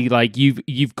definitely like,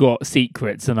 you've got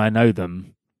secrets and I know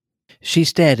them. She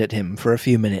stared at him for a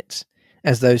few minutes,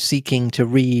 as though seeking to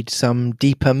read some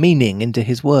deeper meaning into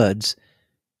his words.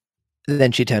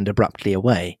 Then she turned abruptly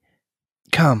away.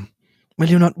 Come, will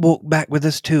you not walk back with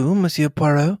us too, Monsieur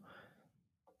Poirot?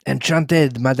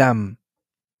 Enchanted, madame.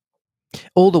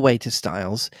 All the way to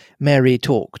Styles, Mary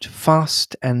talked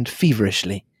fast and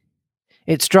feverishly.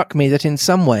 It struck me that in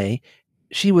some way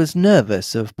she was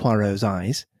nervous of Poirot's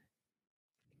eyes.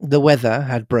 The weather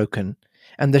had broken,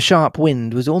 and the sharp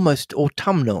wind was almost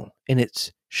autumnal in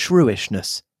its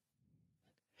shrewishness.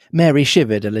 Mary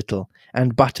shivered a little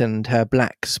and buttoned her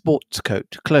black sports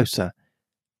coat closer.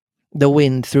 The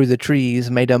wind through the trees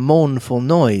made a mournful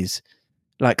noise,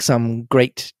 like some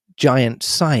great giant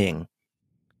sighing.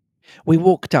 We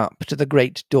walked up to the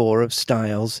great door of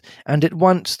Styles, and at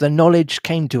once the knowledge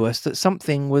came to us that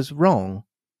something was wrong.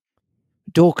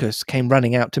 Dorcas came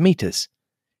running out to meet us.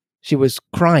 She was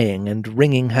crying and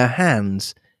wringing her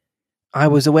hands. I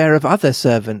was aware of other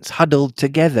servants huddled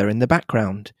together in the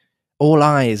background, all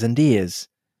eyes and ears.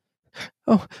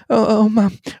 Oh,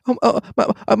 Mum.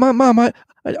 Mum,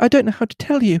 I don't know how to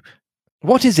tell you.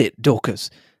 What is it, Dorcas?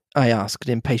 I asked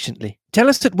impatiently. Tell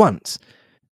us at once.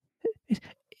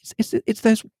 It's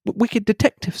those wicked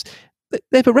detectives.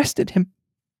 They've arrested him.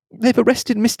 They've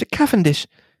arrested Mr. Cavendish.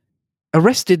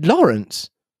 Arrested Lawrence?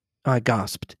 I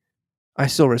gasped. I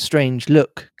saw a strange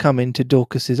look come into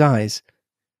Dorcas's eyes.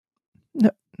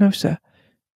 No, sir.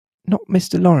 Not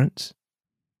Mr. Lawrence.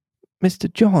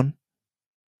 Mr. John.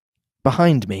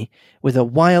 Behind me, with a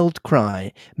wild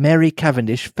cry, Mary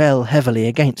Cavendish fell heavily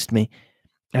against me,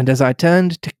 and as I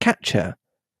turned to catch her,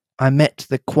 I met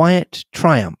the quiet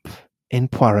triumph in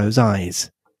Poirot's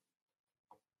eyes.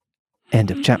 End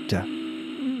of chapter.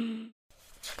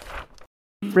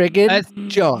 Friggin'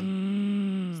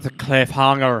 John. The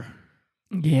cliffhanger.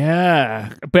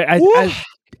 Yeah, but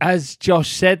as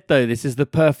Josh said, though, this is the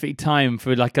perfect time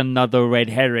for like another red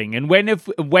herring. And when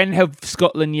have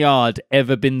Scotland Yard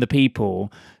ever been the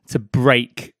people to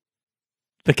break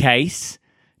the case?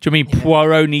 Do you mean Yeah.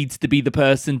 Poirot needs to be the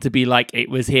person to be like, it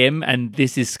was him, and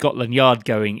this is Scotland Yard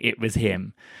going, it was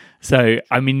him. So,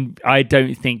 I mean, I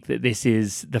don't think that this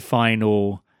is the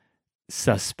final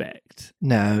suspect.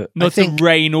 No, Not to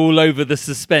rain all over the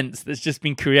suspense that's just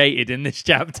been created in this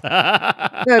chapter.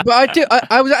 No, but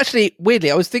I was actually weirdly.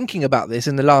 I was thinking about this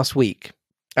in the last week,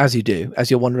 as you do,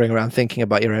 as you're wandering around thinking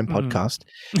about your own podcast.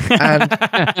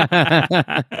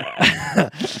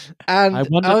 And I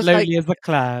wandered was lonely like, as a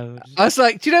cloud. I was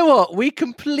like, do you know what? We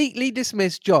completely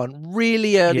dismissed John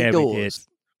really early Yeah, we did. doors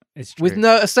It's true. with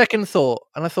a second thought,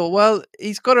 and I thought, well,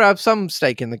 he's got to have some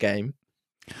stake in the game.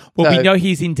 Well, So- we know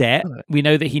he's in debt. We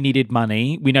know that he needed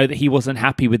money. We know that he wasn't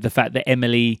happy with the fact that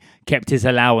Emily kept his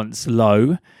allowance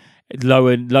low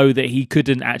that he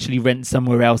couldn't actually rent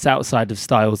somewhere else outside of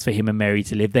Styles for him and Mary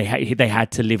to live. They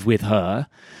had to live with her.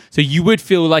 So you would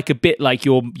feel like a bit like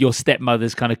your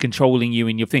stepmother's kind of controlling you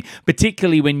in your thing,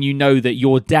 particularly when you know that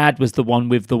your dad was the one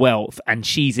with the wealth and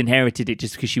she's inherited it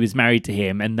just because she was married to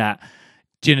him, and that.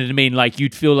 Do you know what I mean? Like,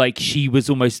 you'd feel like she was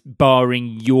almost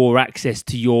barring your access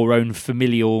to your own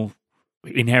familial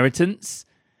inheritance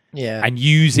Yeah, and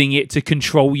using it to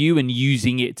control you and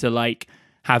using it to, like,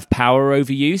 have power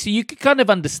over you. So you could kind of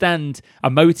understand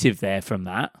a motive there from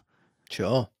that.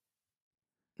 sure.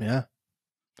 Yeah,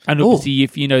 And obviously,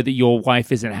 if you know that your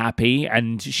wife isn't happy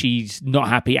and she's not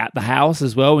happy at the house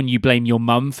as well, and you blame your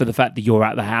mum for the fact that you're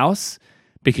at the house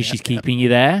because she's keeping you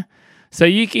there. So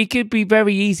it could be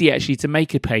very easy, actually, to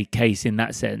make a case in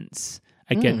that sense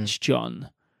against John.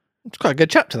 it's quite a good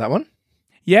chapter, that one.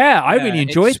 Yeah, I really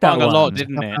enjoyed that a one. lot,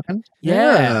 didn't it?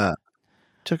 Yeah.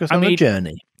 Took us on a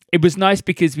journey. It was nice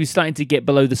because we were starting to get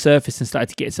below the surface and started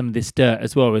to get some of this dirt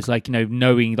as well. It was like,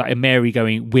 knowing like Mary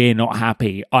going, we're not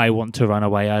happy. I want to run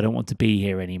away. I don't want to be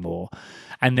here anymore.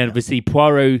 And then obviously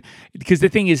Poirot, because the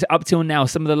thing is, up till now,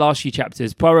 some of the last few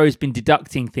chapters, Poirot's been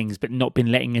deducting things but not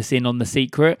been letting us in on the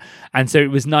secret. And so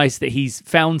it was nice that he's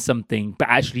found something but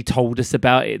actually told us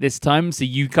about it this time. So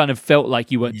you kind of felt like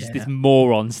you weren't just this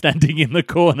moron standing in the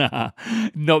corner,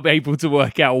 not able to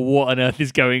work out what on earth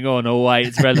is going on or why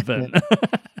it's relevant.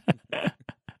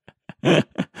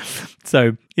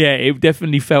 So, yeah, it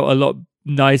definitely felt a lot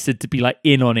nicer to be like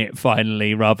in on it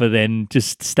finally rather than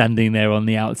just standing there on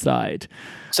the outside.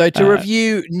 So to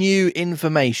review new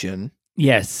information,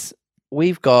 Yes.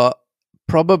 we've got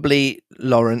probably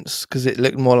Lawrence, because it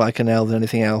looked more like an L than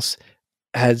anything else,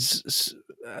 has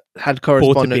had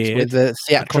correspondence beard, with the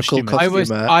theatrical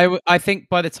costumer. I think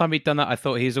by the time he'd done that, I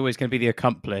thought he was always going to be the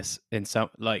accomplice in some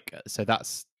so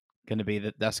that's going to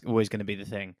be that's always going to be the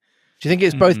thing. Do you think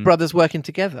it's both brothers working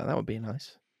together? That would be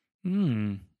nice.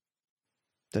 Hmm.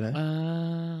 Don't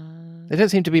know. They don't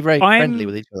seem to be very friendly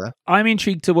with each other. I'm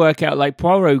intrigued to work out, like,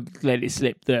 Poirot let it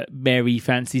slip that Mary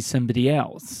fancies somebody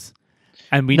else.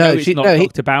 And we know it's not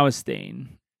Dr. Bauerstein.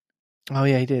 Oh,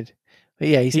 yeah, he did. But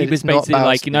yeah, he said he was basically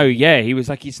like, he was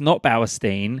like, it's not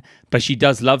Bauerstein, but she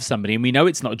does love somebody. And we know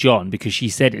it's not John because she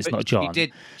said it's not John. She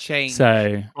did change.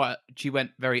 So She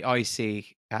went very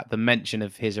icy at the mention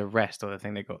of his arrest, or the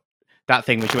thing they got. That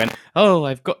thing which went, oh,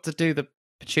 I've got to do the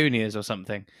petunias or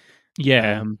something.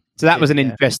 yeah. So that was an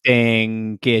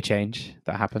interesting gear change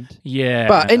that happened. Yeah.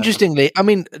 But interestingly, I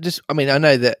mean, I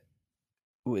know that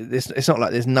it's not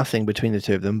like there's nothing between the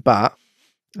two of them, but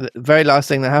the very last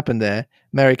thing that happened there,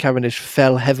 Mary Cavendish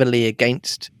fell heavily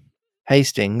against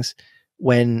Hastings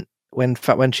when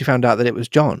she found out that it was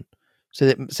John.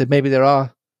 So maybe there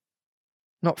are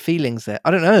not feelings there. I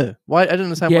don't know why. I don't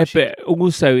understand. Yeah, why but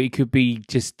also it could be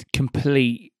just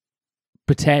complete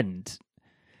pretend.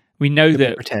 We know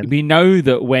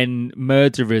that when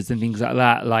murderers and things like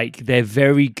that, like, they're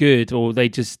very good, or they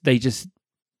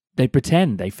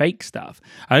pretend, they fake stuff.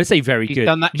 I don't say very good.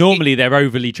 Normally they're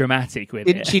overly dramatic with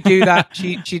it. Didn't she do that?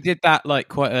 She did that like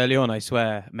quite early on, I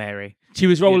swear, Mary. She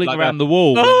was rolling around the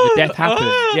wall when the death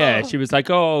happened. Yeah, she was like,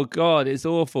 "Oh God, it's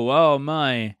awful. Oh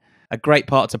my." A great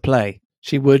part to play.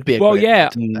 She would be.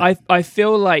 I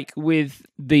feel like with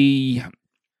the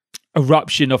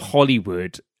eruption of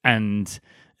Hollywood and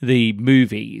the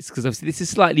movies, because obviously this is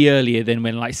slightly earlier than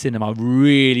when like cinema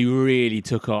really, really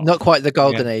took off. Not quite the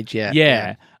golden age yet.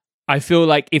 Yeah. I feel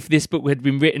like if this book had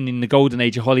been written in the golden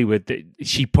age of Hollywood, that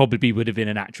she probably would have been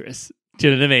an actress. Do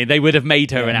you know what I mean? They would have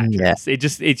made her an actress. She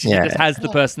just has the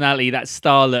personality, that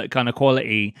starlet kind of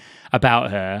quality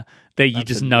about her that you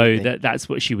just know that that's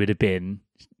what she would have been.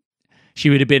 She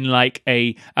would have been like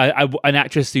an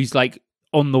actress who's like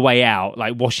on the way out,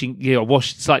 like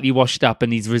slightly washed up,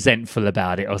 and he's resentful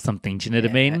about it or something. Do you know what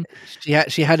I mean?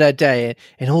 She had her day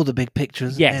in all the big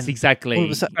pictures. Yes, exactly.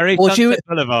 Very Sunset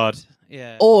Boulevard.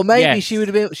 Yeah. Or maybe Yes. she would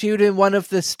have been one of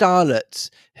the starlets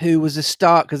who was a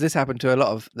star, because this happened to a lot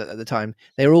of at the time.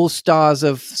 They were all stars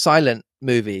of silent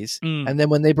movies, and then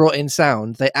when they brought in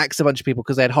sound, they axed a bunch of people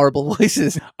because they had horrible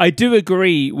voices. I do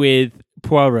agree with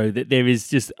Poirot that there is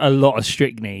just a lot of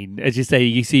strychnine. As you say,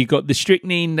 you've got the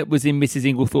strychnine that was in Mrs.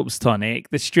 Inglethorpe's tonic,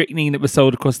 the strychnine that was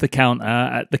sold across the counter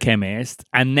at the chemist,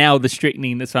 and now the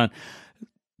strychnine that's found.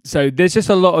 So there's just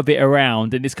a lot of it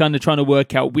around, and it's kind of trying to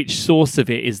work out which source of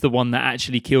it is the one that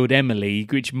actually killed Emily,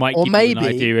 which might Or give you an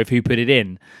maybe- idea of who put it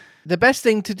in. The best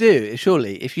thing to do, is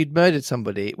surely, if you'd murdered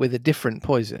somebody with a different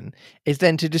poison, is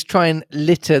then to just try and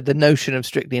litter the notion of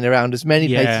strychnine around as many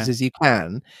Yeah. places as you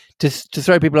can to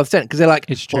throw people off scent. Because they're like,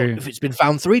 It's well, true. if it's been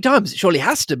found 3 times, it surely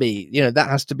has to be, that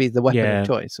has to be the weapon Yeah. of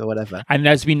choice or whatever. And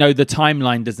as we know, the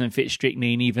timeline doesn't fit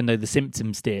strychnine, even though the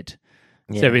symptoms did.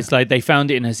 So Yeah. it's like they found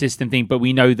it in her system thing, but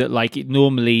we know that like it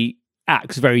normally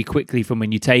acts very quickly from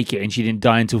when you take it, and she didn't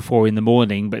die until 4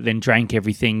 a.m, but then drank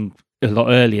everything a lot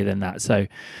earlier than that. So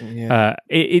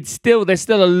it's still, there's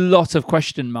still a lot of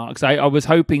question marks. I was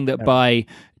hoping that by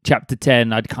chapter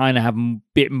 10, I'd kind of have a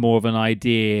bit more of an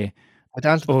idea. We're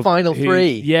down to the of final who-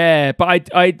 3. Yeah, but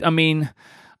I mean,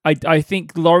 I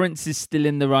think Lawrence is still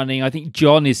in the running. I think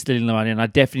John is still in the running. I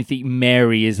definitely think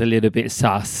Mary is a little bit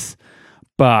sus,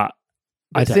 but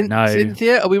I don't know.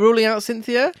 Cynthia? Are we ruling out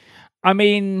Cynthia? I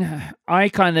mean, I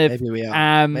kind of Maybe we are.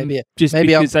 am Maybe just maybe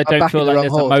because I'm I don't backing feel the like wrong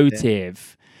there's a horse here.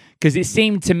 motive. Because it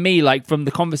seemed to me like from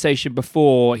the conversation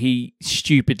before he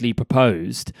stupidly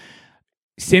proposed,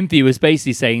 Cynthia was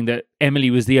basically saying that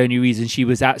Emily was the only reason she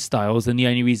was at Styles and the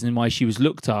only reason why she was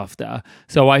looked after.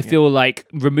 So I feel like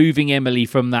removing Emily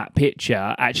from that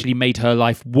picture actually made her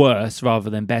life worse rather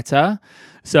than better.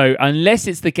 So unless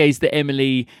it's the case that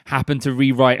Emily happened to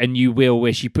rewrite a new will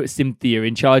where she put Cynthia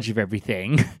in charge of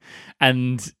everything,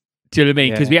 and do you know what I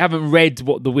mean? Because we haven't read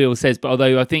what the will says, but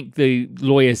although I think the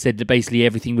lawyer said that basically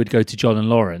everything would go to John and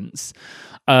Lawrence,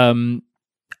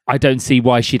 I don't see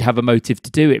why she'd have a motive to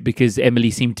do it, because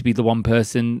Emily seemed to be the one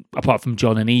person, apart from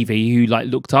John and Evie, who like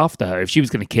looked after her. If she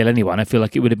was going to kill anyone, I feel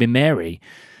like it would have been Mary.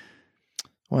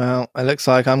 Well, it looks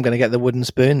like I'm going to get the wooden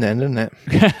spoon then, doesn't it?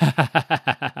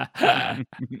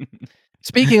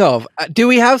 Speaking of, do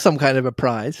we have some kind of a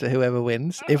prize for whoever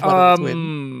wins? If one of us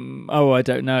wins? Oh, I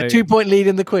don't know. A 2-point lead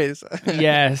in the quiz.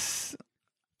 Yes.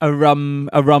 A rum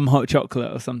hot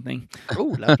chocolate or something.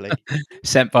 Oh, lovely.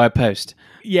 Sent by post.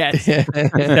 Yes. Sent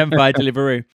by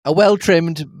Deliveroo. A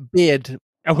well-trimmed beard.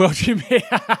 A well-trimmed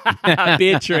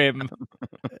beard trim.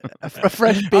 A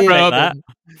fresh beard. that.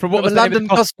 From what From was a the name of London the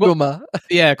costumer.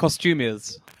 Yeah,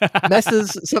 costumiers.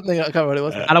 Messrs. Something, I can't remember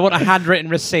what it was. And I want a handwritten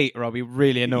receipt, or I'll be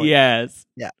really annoyed. Yes.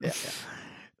 Yeah.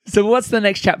 So what's the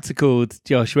next chapter called,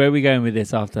 Josh? Where are we going with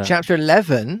this after? Chapter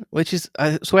 11, which is,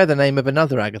 I swear, the name of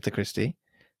another Agatha Christie.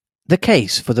 The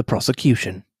case for the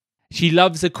prosecution. She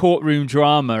loves a courtroom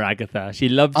drama, Agatha. She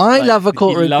loves. I love a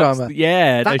courtroom drama.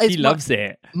 Yeah, That no, is she loves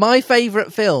it. My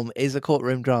favourite film is a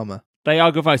courtroom drama. They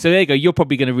are good fun. So there you go. You're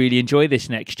probably going to really enjoy this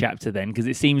next chapter then, because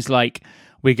it seems like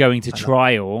we're going to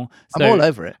trial. So, I'm all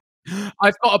over it.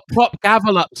 I've got a prop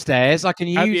gavel upstairs. I can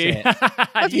have use you? it.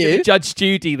 Have You're gonna you? Judge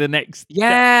Judy the next.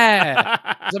 Yeah.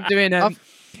 'Cause I'm doing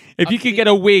If you could get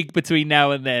a wig between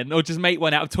now and then, or just make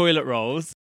one out of toilet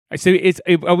rolls. So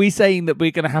are we saying that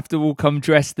we're going to have to all come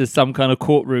dressed as some kind of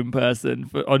courtroom person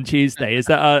on Tuesday? Is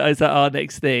that our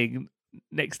next thing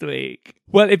next week?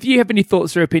 Well, if you have any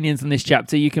thoughts or opinions on this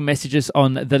chapter, you can message us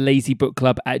on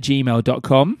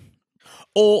thelazybookclub@gmail.com.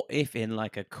 Or if in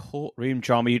like a courtroom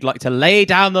drama you'd like to lay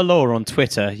down the law on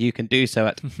Twitter, you can do so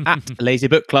at Lazy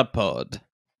Book Club Pod.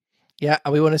 Yeah,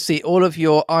 and we want to see all of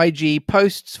your IG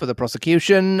posts for the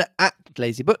prosecution at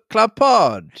Lazy Book Club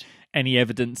Pod. Any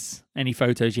evidence, any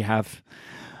photos you have.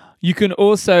 You can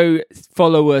also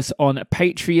follow us on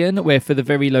Patreon, where for the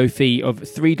very low fee of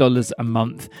 $3 a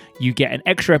month, you get an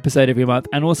extra episode every month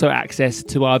and also access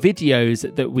to our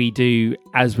videos that we do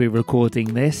as we're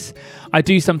recording this. I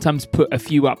do sometimes put a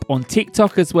few up on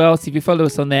TikTok as well, so if you follow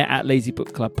us on there at Lazy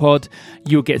Book Club Pod,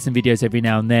 you'll get some videos every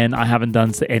now and then. I haven't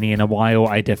done any in a while.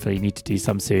 I definitely need to do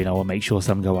some soon. I will make sure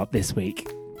some go up this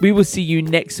week. We will see you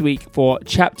next week for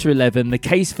Chapter 11, the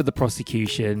case for the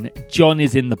prosecution. John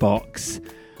is in the box.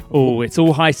 Oh, it's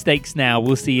all high stakes now.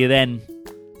 We'll see you then.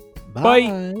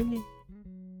 Bye.